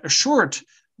assured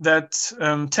that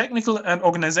technical and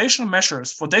organizational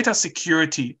measures for data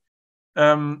security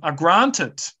are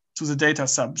granted to the data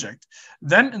subject,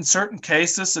 then in certain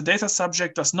cases, the data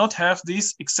subject does not have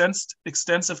these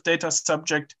extensive data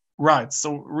subject rights.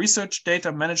 So research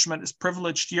data management is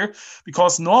privileged here,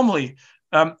 because normally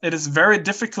it is very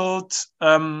difficult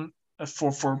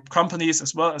for companies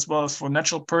as well as for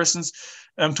natural persons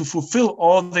to fulfill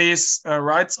all these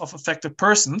rights of affected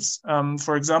persons.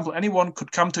 For example, anyone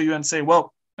could come to you and say,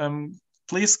 well,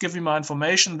 please give me my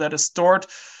information that is stored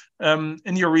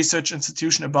in your research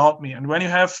institution about me. And when you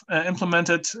have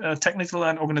implemented technical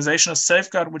and organizational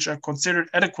safeguard, which are considered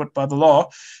adequate by the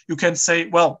law, you can say,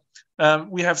 well,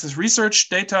 we have this research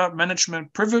data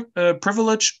management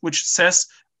privilege, which says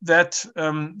that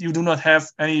you do not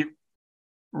have any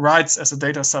rights as a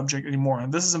data subject anymore.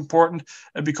 And this is important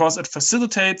because it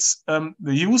facilitates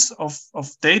the use of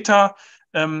data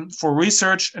for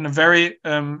research in a very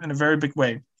big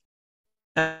way.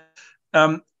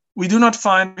 We do not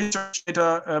find research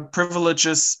data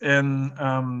privileges in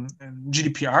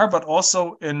GDPR, but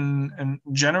also in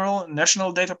general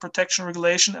national data protection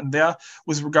regulation, and there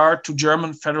with regard to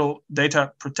German Federal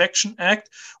Data Protection Act,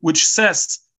 which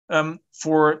says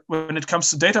for when it comes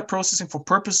to data processing for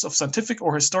purposes of scientific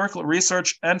or historical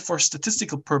research and for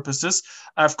statistical purposes.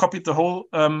 I've copied the whole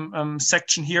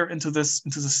section here into this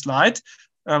slide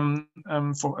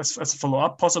as a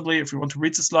follow-up, possibly, if you want to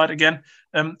read the slide again.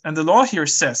 And the law here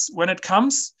says when it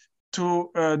comes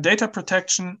to data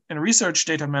protection and research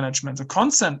data management, the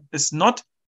consent is not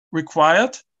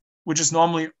required, which is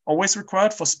normally always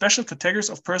required for special categories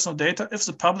of personal data if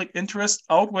the public interest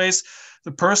outweighs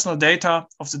the personal data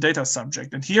of the data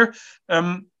subject. And here,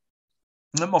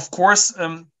 of course,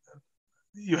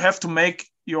 you have to make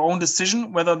your own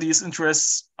decision whether these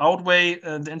interests outweigh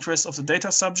the interests of the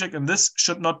data subject. And this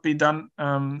should not be done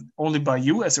only by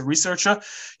you as a researcher.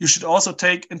 You should also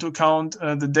take into account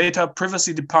the data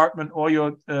privacy department or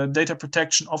your data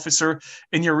protection officer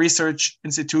in your research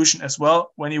institution as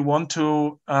well when you want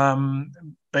to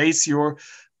base your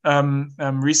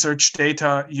research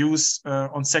data use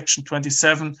on Section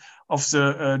 27 of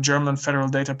the German Federal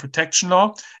Data Protection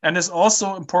Law. And it's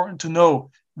also important to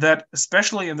know that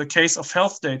especially in the case of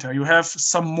health data, you have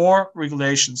some more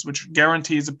regulations which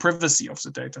guarantee the privacy of the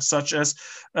data, such as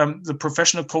the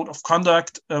Professional Code of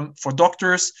Conduct for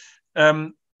doctors,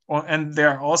 and there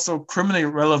are also criminally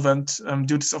relevant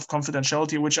duties of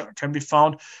confidentiality, which can be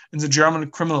found in the German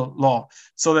criminal law.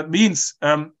 So that means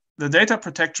the data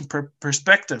protection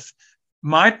perspective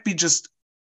might be just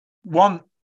one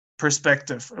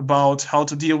perspective about how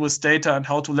to deal with data and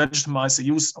how to legitimize the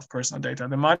use of personal data.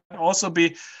 There might also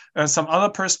be some other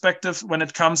perspective when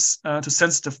it comes to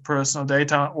sensitive personal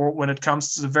data, or when it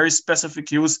comes to the very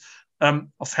specific use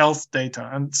of health data.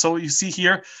 And so you see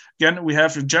here, again, we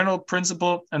have a general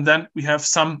principle, and then we have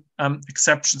some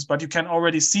exceptions. But you can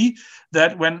already see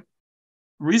that when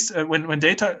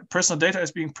personal data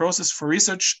is being processed for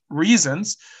research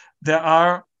reasons, there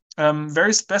are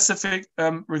very specific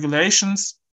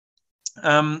regulations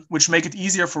which make it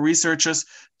easier for researchers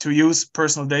to use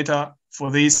personal data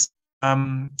for these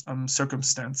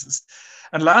circumstances.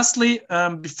 And lastly,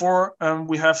 before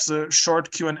we have the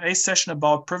short Q&A session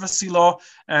about privacy law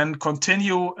and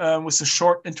continue with a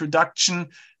short introduction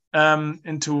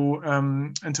into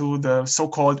the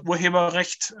so-called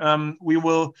Urheberrecht, we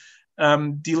will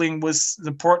dealing with the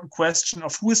important question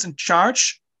of who is in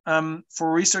charge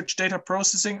for research data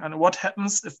processing, and what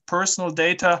happens if personal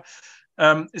data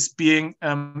is being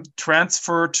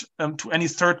transferred to any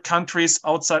third countries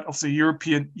outside of the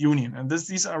European Union. And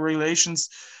these are relations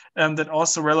that are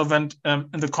also relevant in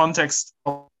the context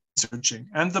of researching.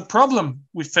 And the problem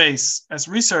we face as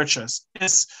researchers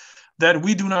is that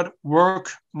we do not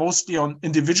work mostly on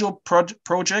individual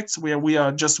projects where we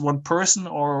are just one person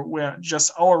or where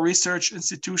just our research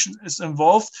institution is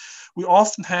involved. We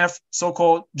often have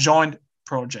so-called joint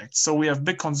projects. So we have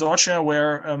big consortia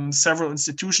where several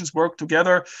institutions work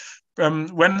together.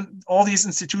 When all these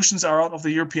institutions are out of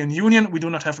the European Union, we do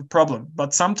not have a problem.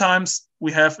 But sometimes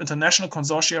we have international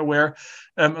consortia where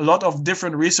a lot of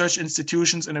different research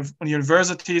institutions and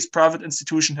universities, private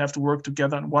institutions have to work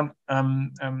together on one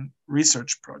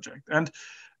research project. And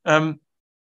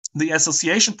the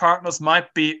association partners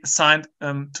might be assigned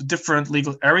to different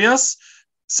legal areas.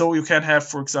 So you can have,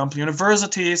 for example,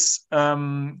 universities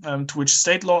to which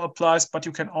state law applies, but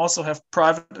you can also have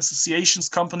private associations,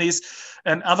 companies,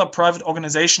 and other private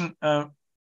organizations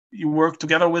you work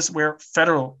together with where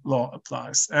federal law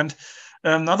applies. And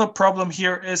another problem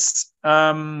here is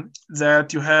that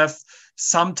you have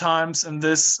sometimes in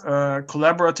this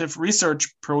collaborative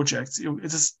research projects, it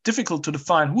is difficult to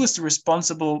define who is the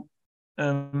responsible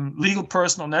legal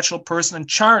person or natural person in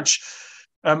charge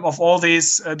of all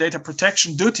these data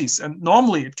protection duties. And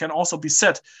normally it can also be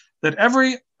said that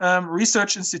every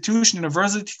research institution,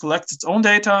 university collects its own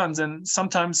data, and then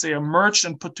sometimes they are merged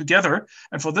and put together.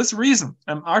 And for this reason,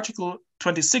 Article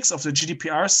 26 of the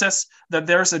GDPR says that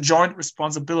there is a joint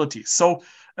responsibility. So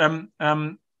when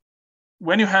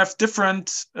you have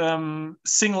different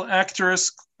single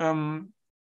actors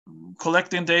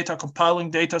collecting data, compiling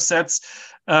data sets,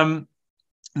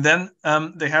 then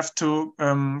they have to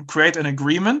create an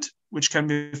agreement, which can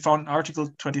be found in Article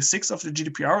 26 of the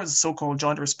GDPR, as a so-called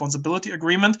joint responsibility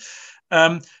agreement.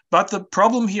 But the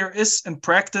problem here is, in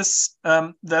practice,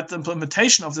 that the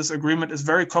implementation of this agreement is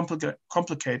very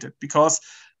complicated because,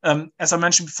 as I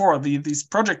mentioned before, these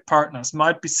project partners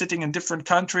might be sitting in different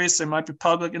countries. They might be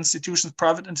public institutions,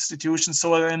 private institutions,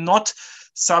 so they're not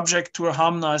subject to a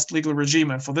harmonized legal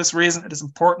regime. And for this reason, it is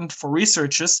important for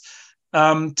researchers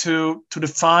to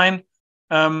define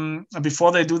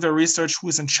before they do their research who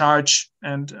is in charge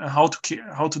and how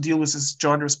to deal with this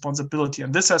joint responsibility.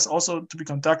 And this has also to be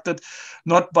conducted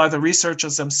not by the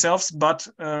researchers themselves, but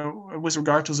with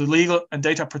regard to the legal and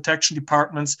data protection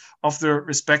departments of the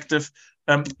respective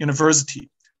university.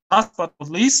 Last but not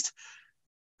least,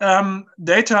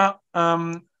 data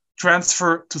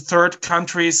transfer to third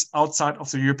countries outside of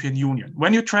the European Union.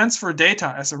 When you transfer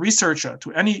data as a researcher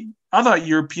to any other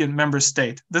European member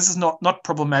state, this is not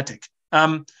problematic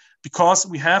because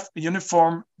we have a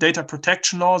uniform data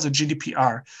protection law, the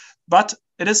GDPR. But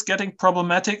it is getting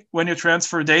problematic when you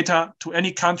transfer data to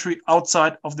any country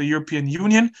outside of the European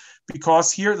Union,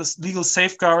 because here the legal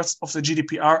safeguards of the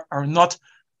GDPR are not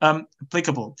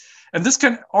applicable. And this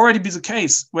can already be the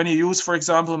case when you use, for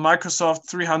example, Microsoft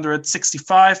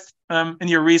 365 in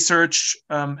your research,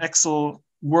 Excel,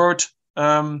 Word.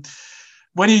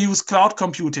 When you use cloud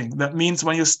computing, that means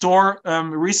when you store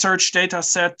research data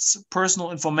sets,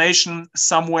 personal information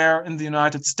somewhere in the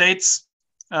United States,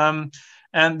 and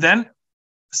then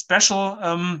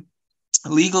special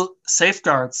legal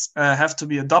safeguards have to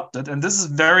be adopted. And this is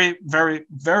very, very,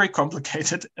 very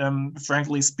complicated,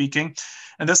 frankly speaking.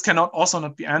 And this cannot also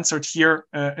not be answered here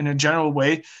in a general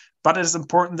way. But it is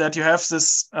important that you have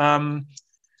this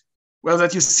Well,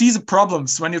 that you see the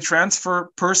problems when you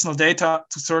transfer personal data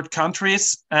to third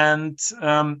countries. And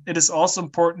it is also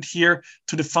important here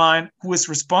to define who is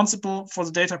responsible for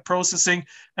the data processing.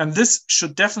 And this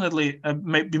should definitely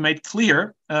be made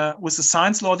clear with the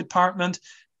science law department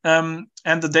and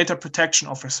the data protection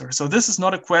officer. So this is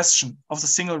not a question of the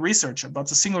single researcher, but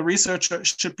the single researcher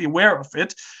should be aware of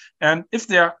it. And if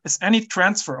there is any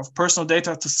transfer of personal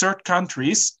data to third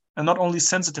countries, and not only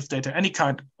sensitive data, any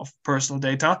kind of personal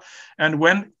data. And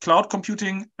when cloud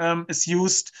computing is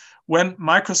used, when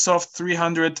Microsoft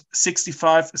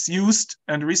 365 is used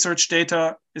and research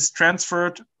data is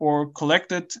transferred or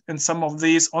collected in some of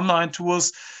these online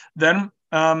tools, then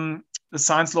the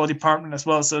science law department, as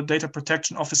well as the data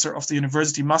protection officer of the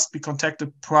university, must be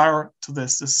contacted prior to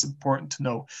this. This is important to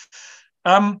know.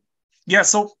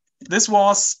 So this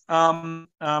was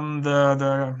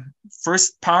the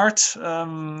first part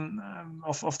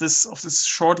of this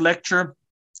short lecture.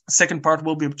 Second part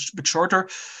will be a bit shorter.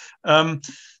 The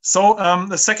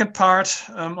second part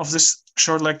of this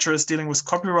short lecture is dealing with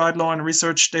copyright law and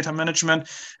research data management.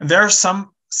 And there are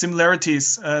some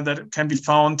similarities that can be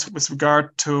found with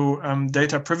regard to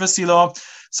data privacy law.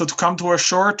 So to come to a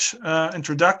short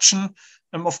introduction,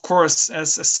 of course,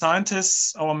 as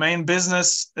scientists, our main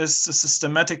business is the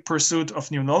systematic pursuit of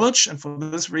new knowledge. And for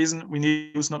this reason, we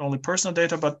need to use not only personal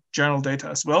data, but general data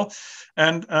as well.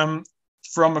 And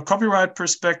from a copyright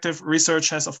perspective, research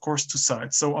has, of course, two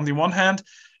sides. So on the one hand,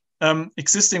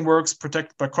 existing works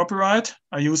protected by copyright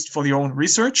are used for the own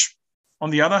research. On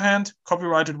the other hand,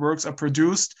 copyrighted works are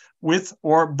produced with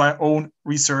or by own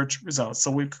research results.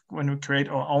 So when we create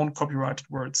our own copyrighted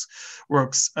works.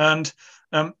 And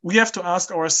we have to ask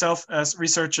ourselves as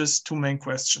researchers two main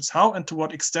questions. How and to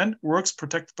what extent works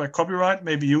protected by copyright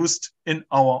may be used in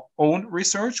our own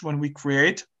research when we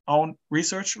create our own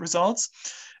research results?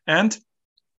 And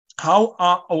how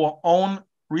are our own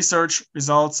research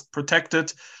results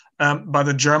protected by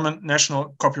the German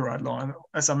national copyright law? And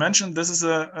as I mentioned, this is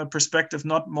a perspective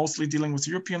not mostly dealing with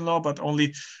European law, but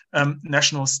only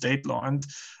national state law. And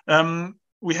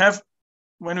we have,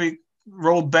 when we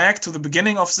roll back to the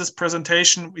beginning of this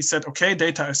presentation, we said, okay,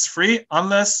 data is free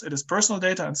unless it is personal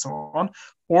data and so on,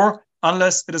 or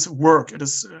unless it is work. It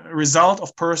is a result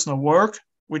of personal work,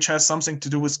 which has something to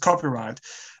do with copyright.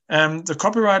 The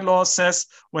copyright law says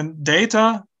when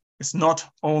data is not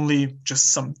only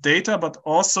just some data, but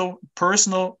also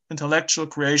personal intellectual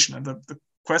creation. And the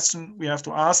question we have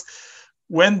to ask,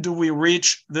 when do we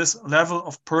reach this level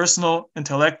of personal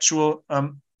intellectual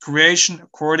creation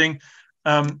according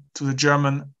to the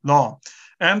German law?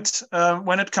 And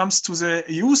when it comes to the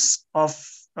use of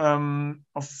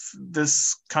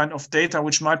this kind of data,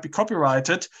 which might be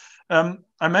copyrighted,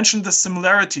 I mentioned the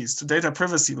similarities to data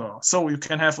privacy law. So you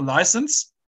can have a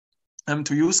license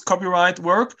to use copyright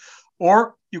work,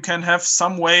 or you can have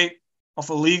some way of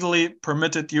a legally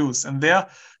permitted use. And there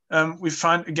we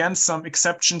find, again, some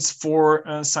exceptions for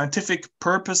scientific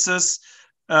purposes,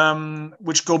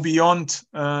 which go beyond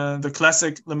the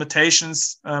classic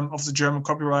limitations of the German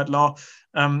copyright law.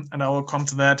 And I will come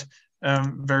to that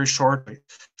very shortly.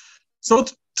 So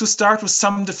to start with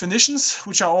some definitions,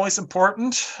 which are always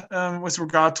important with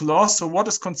regard to law. So what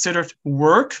is considered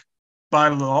work by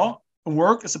law?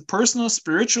 Work is a personal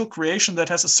spiritual creation that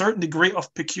has a certain degree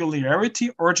of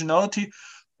peculiarity, originality,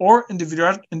 or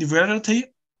individuality,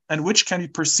 and which can be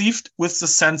perceived with the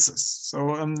senses.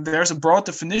 So there's a broad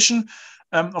definition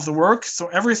of the work. So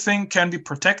everything can be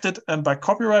protected by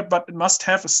copyright, but it must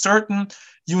have a certain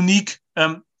unique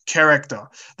character.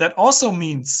 That also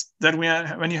means that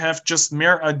when you have just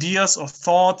mere ideas or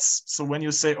thoughts, so when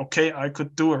you say, okay, I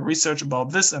could do a research about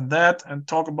this and that and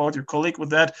talk about your colleague with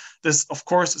that, this of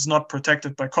course is not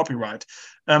protected by copyright,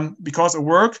 because a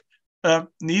work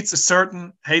needs a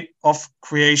certain height of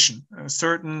creation, a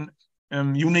certain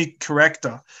unique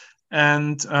character.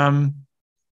 And the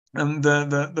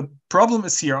problem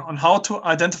is here on how to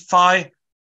identify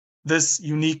this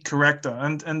unique character.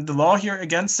 And the law here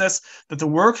again says that the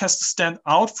work has to stand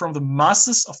out from the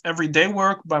masses of everyday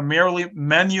work by merely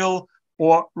manual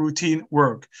or routine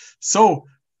work. So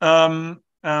for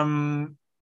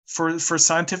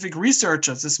scientific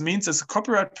researchers, this means that the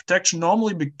copyright protection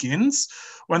normally begins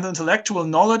when the intellectual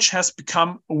knowledge has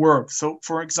become a work. So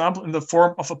for example, in the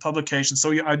form of a publication. So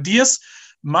your ideas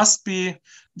must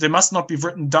not be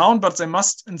written down, but they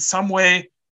must in some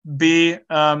way be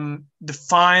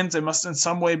defined. They must in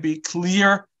some way be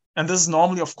clear. And this is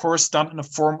normally, of course, done in a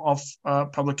form of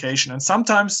publication. And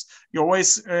sometimes you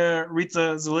always read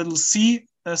the little C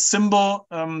symbol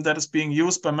that is being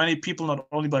used by many people, not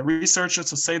only by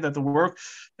researchers, to say that the work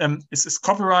is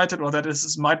copyrighted or that it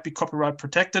might be copyright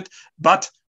protected. But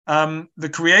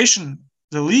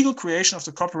the legal creation of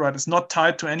the copyright is not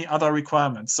tied to any other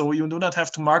requirements. So you do not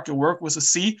have to mark your work with a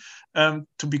C to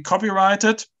be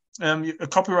copyrighted. A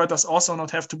copyright does also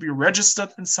not have to be registered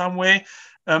in some way.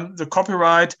 The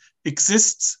copyright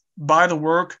exists by the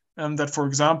work that, for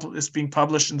example, is being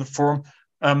published in the form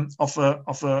of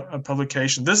a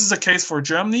publication. This is a case for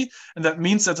Germany, and that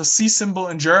means that the C symbol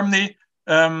in Germany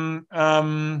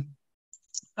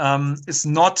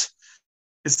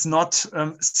is not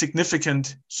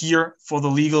significant here for the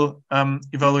legal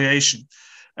evaluation.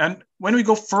 And when we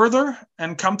go further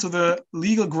and come to the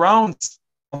legal grounds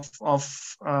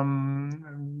of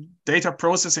data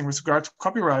processing with regard to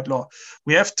copyright law,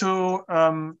 we have to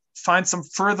define some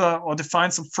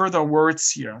further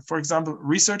words here. For example,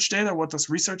 research data. What does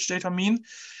research data mean?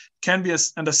 Can be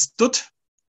understood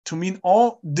to mean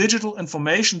all digital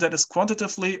information that is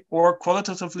quantitatively or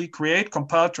qualitatively created,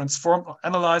 compiled, transformed, or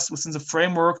analyzed within the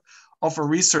framework of a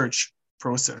research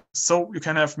process. So you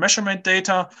can have measurement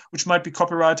data, which might be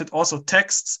copyrighted, also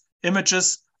texts,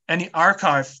 images, any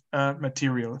archive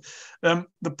material.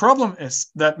 The problem is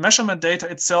that measurement data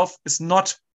itself is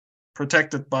not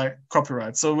protected by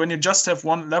copyright. So when you just have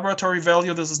one laboratory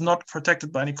value, this is not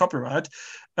protected by any copyright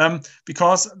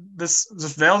because this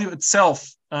value itself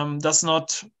has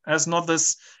not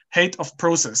this height of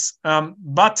process.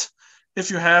 But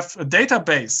if you have a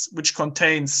database which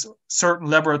contains certain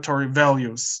laboratory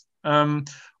values,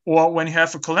 or when you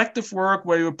have a collective work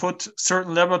where you put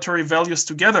certain laboratory values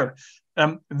together,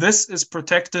 this is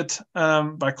protected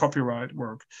by copyright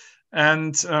work.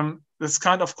 And this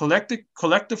kind of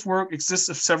collective work exists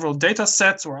if several data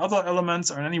sets or other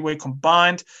elements are in any way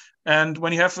combined. And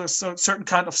when you have a certain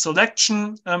kind of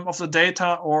selection of the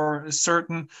data or a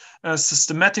certain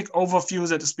systematic overview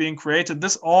that is being created,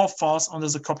 this all falls under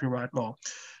the copyright law.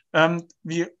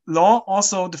 The law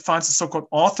also defines the so-called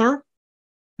author.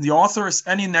 The author is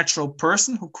any natural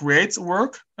person who creates a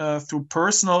work through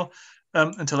personal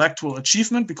intellectual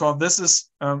achievement, because this is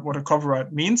what a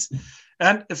copyright means.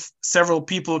 And if several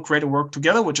people create a work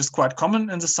together, which is quite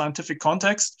common in the scientific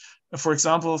context, for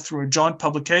example, through a joint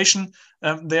publication,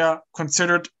 they are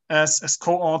considered as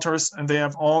co-authors, and they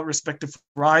have all respective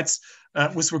rights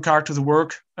with regard to the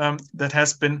work that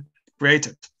has been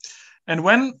created. And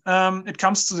when it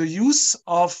comes to the use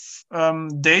of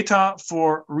data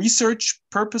for research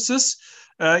purposes,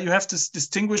 you have to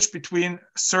distinguish between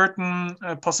certain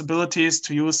possibilities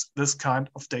to use this kind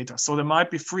of data. So there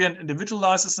might be free and individual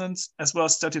licenses as well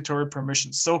as statutory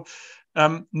permissions. So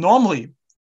normally,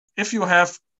 if you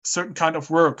have certain kind of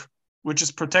work which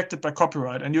is protected by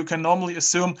copyright, and you can normally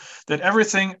assume that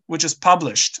everything which is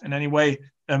published in any way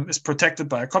is protected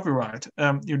by a copyright,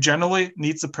 you generally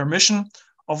need the permission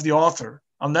of the author,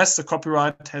 unless the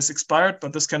copyright has expired,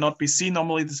 but this cannot be seen.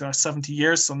 Normally, these are 70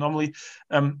 years, so normally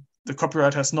the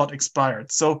copyright has not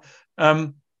expired. So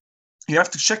you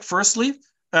have to check firstly,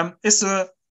 is a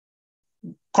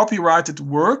copyrighted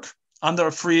work under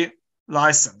a free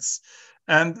license?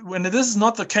 And when this is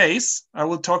not the case, I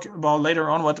will talk about later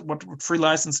on what free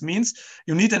license means.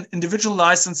 You need an individual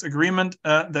license agreement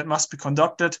that must be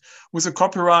conducted with a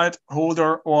copyright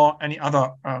holder or any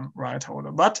other right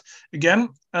holder. But again,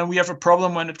 we have a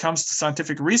problem when it comes to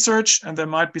scientific research, and there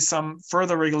might be some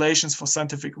further regulations for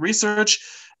scientific research.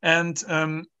 And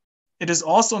it is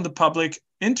also in the public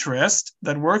interest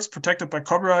that works protected by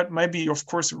copyright may be, of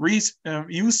course,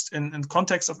 used in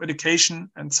context of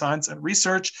education and science and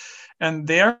research. And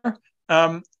there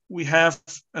we have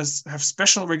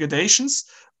special regulations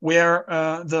where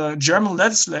the German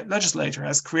legislator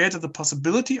has created the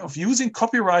possibility of using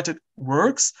copyrighted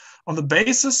works on the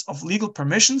basis of legal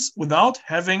permissions without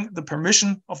having the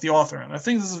permission of the author. And I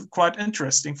think this is quite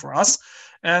interesting for us.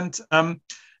 And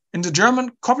in the German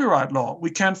copyright law,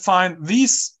 we can find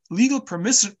these legal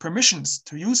permissions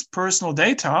to use personal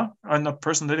data, not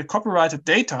personal data, copyrighted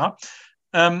data,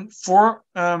 for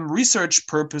research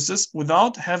purposes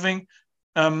without having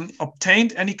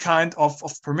obtained any kind of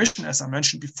permission, as I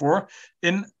mentioned before,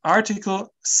 in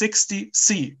Article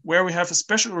 60C, where we have a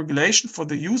special regulation for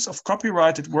the use of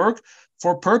copyrighted work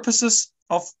for purposes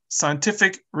of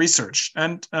scientific research.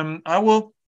 And I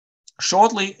will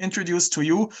shortly introduce to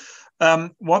you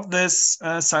what this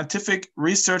scientific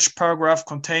research paragraph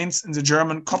contains in the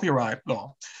German copyright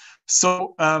law.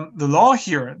 So the law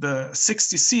here, the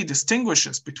 60C,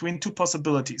 distinguishes between two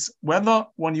possibilities: whether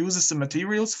one uses the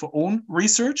materials for own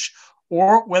research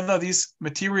or whether these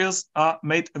materials are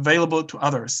made available to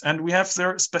others. And we have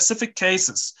there specific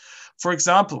cases. For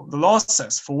example, the law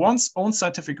says for one's own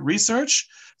scientific research,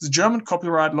 the German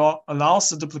copyright law allows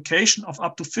the duplication of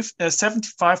up to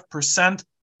 75%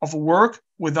 of a work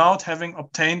without having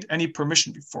obtained any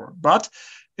permission before. But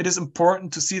it is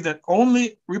important to see that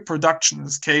only reproduction in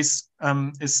this case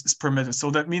is permitted.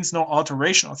 So that means no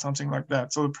alteration or something like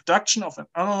that. So the production of an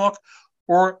analog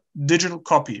or digital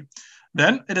copy.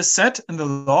 Then it is set in the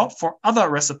law for other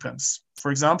recipients. For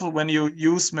example, when you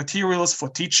use materials for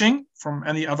teaching from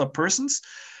any other persons,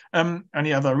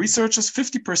 any other researchers,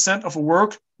 50% of a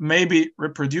work may be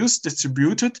reproduced,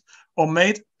 distributed, or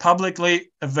made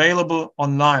publicly available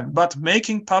online. But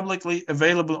making publicly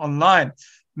available online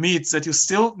means that you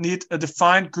still need a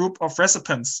defined group of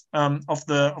recipients of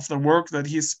the work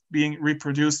that is being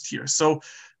reproduced here. So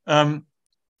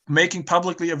making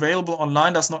publicly available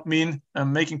online does not mean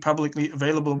making publicly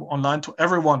available online to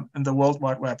everyone in the World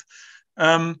Wide Web.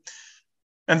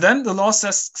 And then the law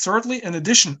says, thirdly, in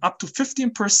addition, up to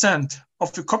 15%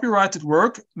 of the copyrighted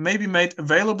work may be made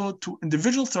available to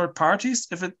individual third parties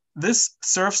if this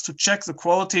serves to check the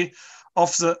quality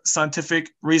of the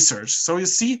scientific research. So you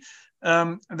see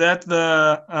that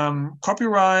the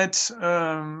copyright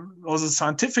or the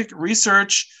scientific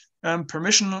research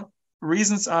permission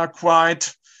reasons are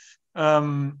quite,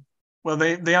 well,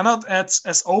 they are not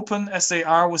as open as they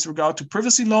are with regard to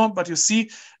privacy law, but you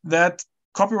see that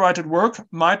copyrighted work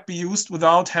might be used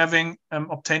without having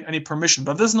obtained any permission.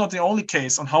 But this is not the only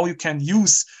case on how you can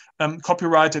use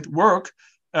copyrighted work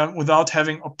without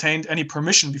having obtained any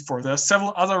permission before. There are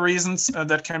several other reasons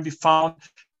that can be found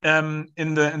in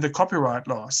the copyright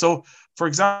law. So, for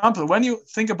example, when you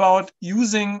think about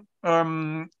using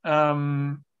or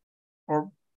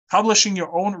publishing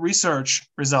your own research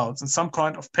results in some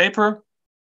kind of paper,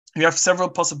 you have several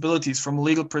possibilities from a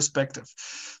legal perspective.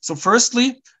 So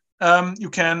firstly, you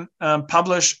can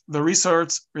publish the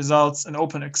research results in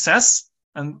open access,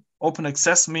 and open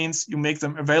access means you make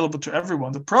them available to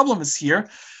everyone. The problem is here,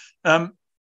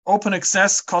 open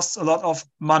access costs a lot of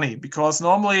money because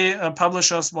normally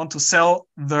publishers want to sell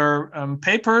their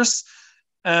papers.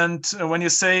 And when you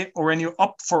say, or when you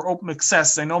opt for open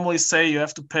access, they normally say you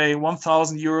have to pay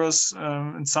 1,000 euros.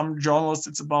 In some journals,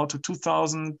 it's about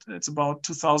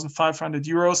 2,500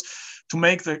 euros to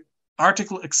make the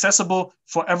article accessible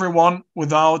for everyone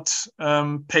without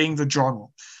paying the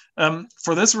journal.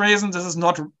 For this reason, this is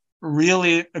not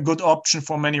really a good option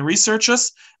for many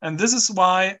researchers. And this is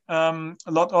why a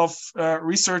lot of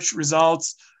research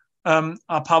results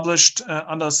are published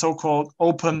under so-called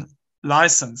open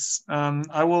license.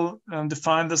 I will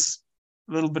define this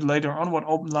a little bit later on what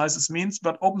open license means,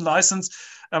 but open license,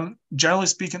 generally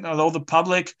speaking, allow the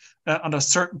public under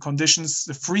certain conditions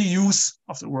the free use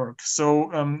of the work.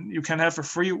 So you can have a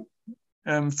free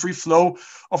flow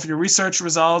of your research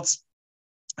results,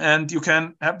 and you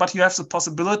can, but you have the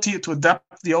possibility to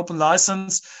adapt the open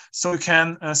license so you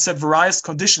can set various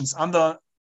conditions under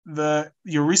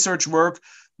your research work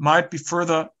might be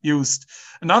further used.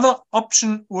 Another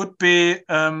option would be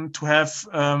to have,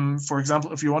 for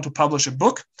example, if you want to publish a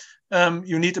book,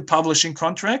 you need a publishing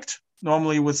contract,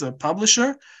 normally with a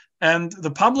publisher, and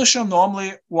the publisher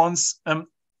normally wants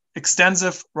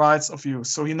extensive rights of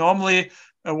use. So he normally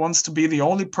wants to be the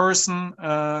only person,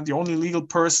 the only legal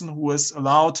person who is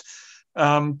allowed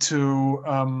to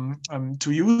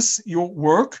use your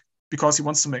work because he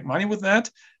wants to make money with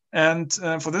that. And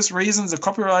for this reason, the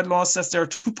copyright law says there are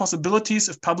two possibilities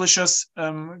if publishers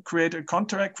creates a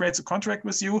contract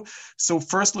with you. So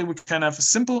firstly, we can have a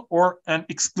simple or an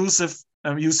exclusive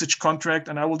usage contract.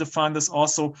 And I will define this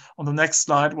also on the next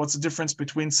slide, what's the difference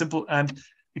between simple and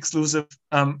exclusive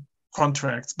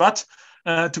contracts. But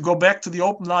to go back to the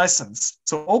open license.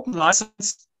 So open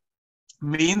license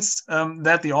means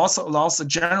that the author allows the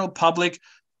general public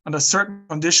under certain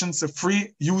conditions the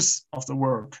free use of the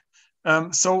work.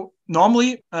 So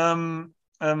normally you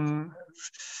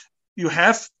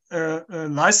have a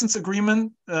license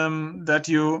agreement that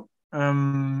you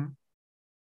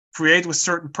create with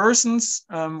certain persons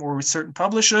or with certain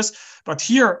publishers. But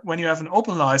here, when you have an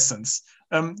open license,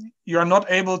 you are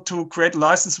not able to create a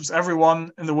license with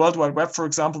everyone in the World Wide Web, for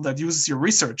example, that uses your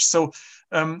research. So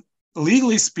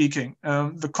legally speaking,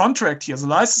 the contract here, the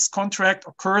license contract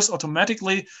occurs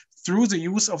automatically through the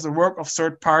use of the work of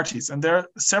third parties. And there are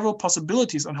several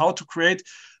possibilities on how to create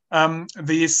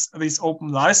these open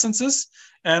licenses.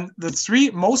 And the three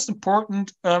most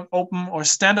important open or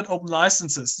standard open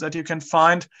licenses that you can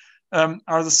find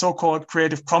are the so-called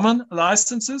Creative Commons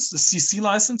licenses, the CC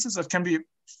licenses that can be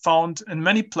found in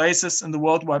many places in the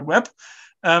World Wide Web.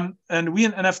 And we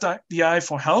in NFDI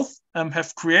for Health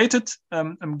have created a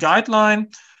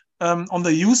guideline on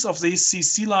the use of these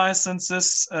CC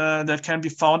licenses that can be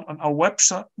found on our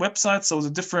website. So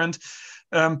the different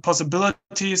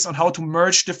possibilities on how to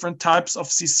merge different types of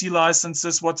CC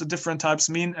licenses, what the different types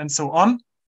mean, and so on.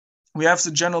 We have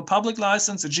the general public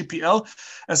license, the GPL,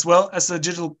 as well as the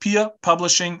digital peer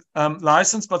publishing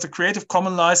license. But the Creative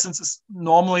Commons license is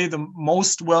normally the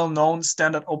most well-known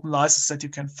standard open license that you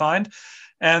can find.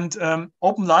 And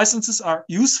open licenses are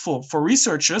useful for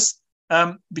researchers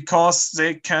because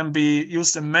they can be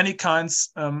used in many kinds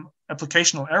of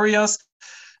applicational areas.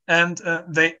 And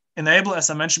they enable, as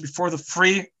I mentioned before, the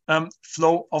free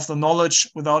flow of the knowledge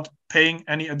without paying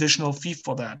any additional fee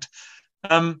for that.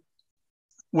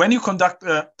 When you conduct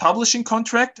a publishing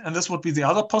contract, and this would be the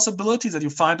other possibility, that you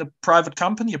find a private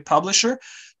company, a publisher,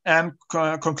 and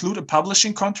conclude a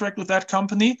publishing contract with that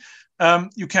company,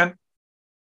 you can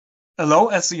allow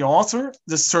as the author,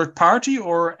 this third party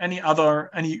or any other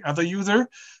user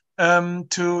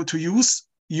to use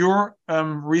your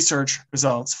research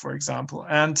results, for example.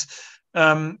 And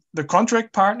the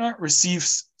contract partner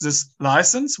receives this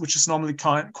license, which is normally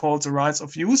called the rights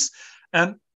of use,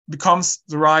 and becomes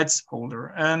the rights holder.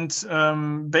 And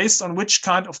based on which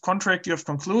kind of contract you have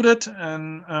concluded,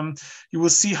 and you will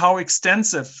see how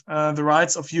extensive the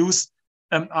rights of use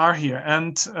are here.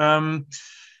 And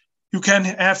you can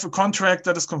have a contract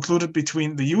that is concluded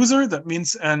between the user, that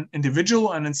means an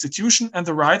individual, an institution, and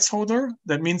the rights holder,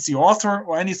 that means the author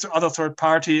or any other third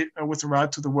party with the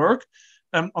right to the work,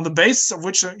 on the basis of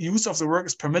which the use of the work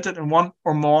is permitted in one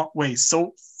or more ways.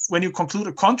 So when you conclude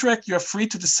a contract, you are free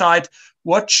to decide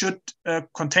what should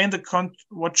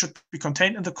what should be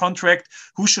contained in the contract,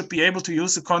 who should be able to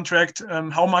use the contract,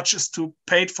 how much is to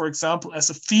paid, for example, as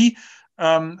a fee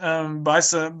by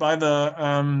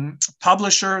the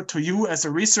publisher to you as a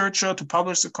researcher to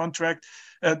publish the contract,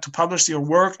 to publish your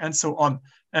work, and so on.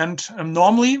 And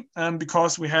normally,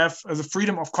 because we have the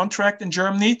freedom of contract in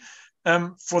Germany,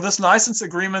 for this license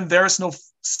agreement, there is no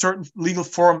certain legal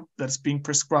form that's being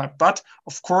prescribed. But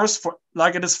of course,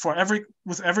 like it is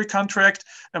with every contract,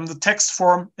 the text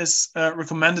form is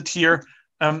recommended here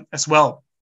as well.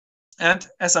 And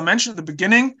as I mentioned at the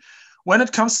beginning, when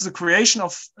it comes to the creation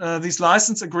of these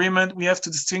license agreement, we have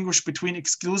to distinguish between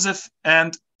exclusive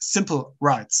and simple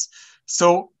rights.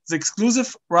 So the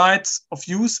exclusive rights of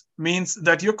use means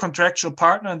that your contractual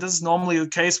partner, and this is normally the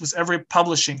case with every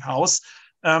publishing house,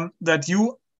 that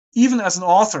you, even as an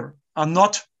author, are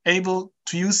not able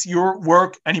to use your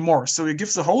work anymore. So it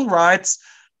gives the whole rights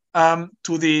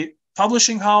to the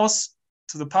publishing house,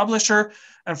 to the publisher.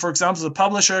 And for example, the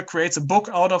publisher creates a book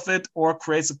out of it or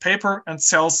creates a paper and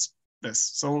sells this.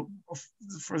 So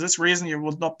for this reason, you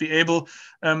will not be able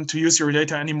to use your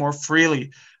data anymore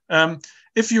freely.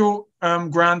 If you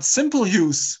grant simple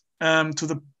use to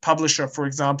the publisher, for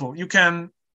example, you can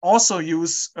also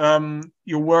use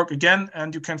your work again,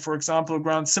 and you can, for example,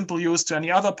 grant simple use to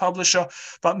any other publisher.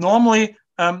 But normally,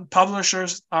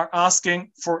 publishers are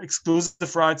asking for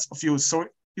exclusive rights of use. So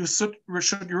you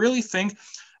should really think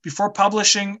before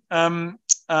publishing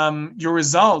your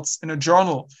results in a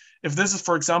journal, if this is,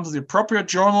 for example, the appropriate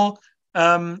journal,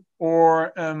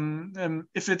 or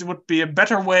if it would be a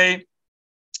better way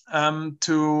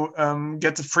to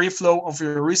get the free flow of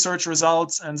your research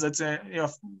results, and that you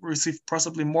have received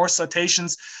possibly more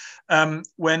citations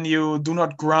when you do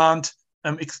not grant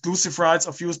exclusive rights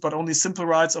of use, but only simple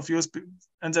rights of use.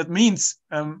 And that means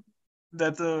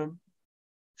that the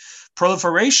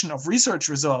proliferation of research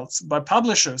results by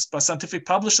publishers, by scientific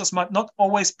publishers, might not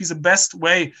always be the best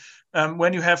way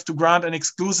when you have to grant an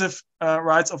exclusive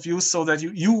rights of use, so that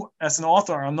you as an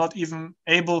author are not even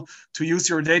able to use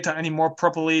your data anymore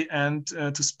properly and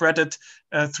to spread it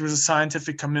through the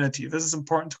scientific community. This is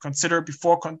important to consider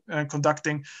before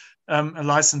conducting a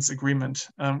license agreement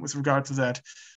with regard to that.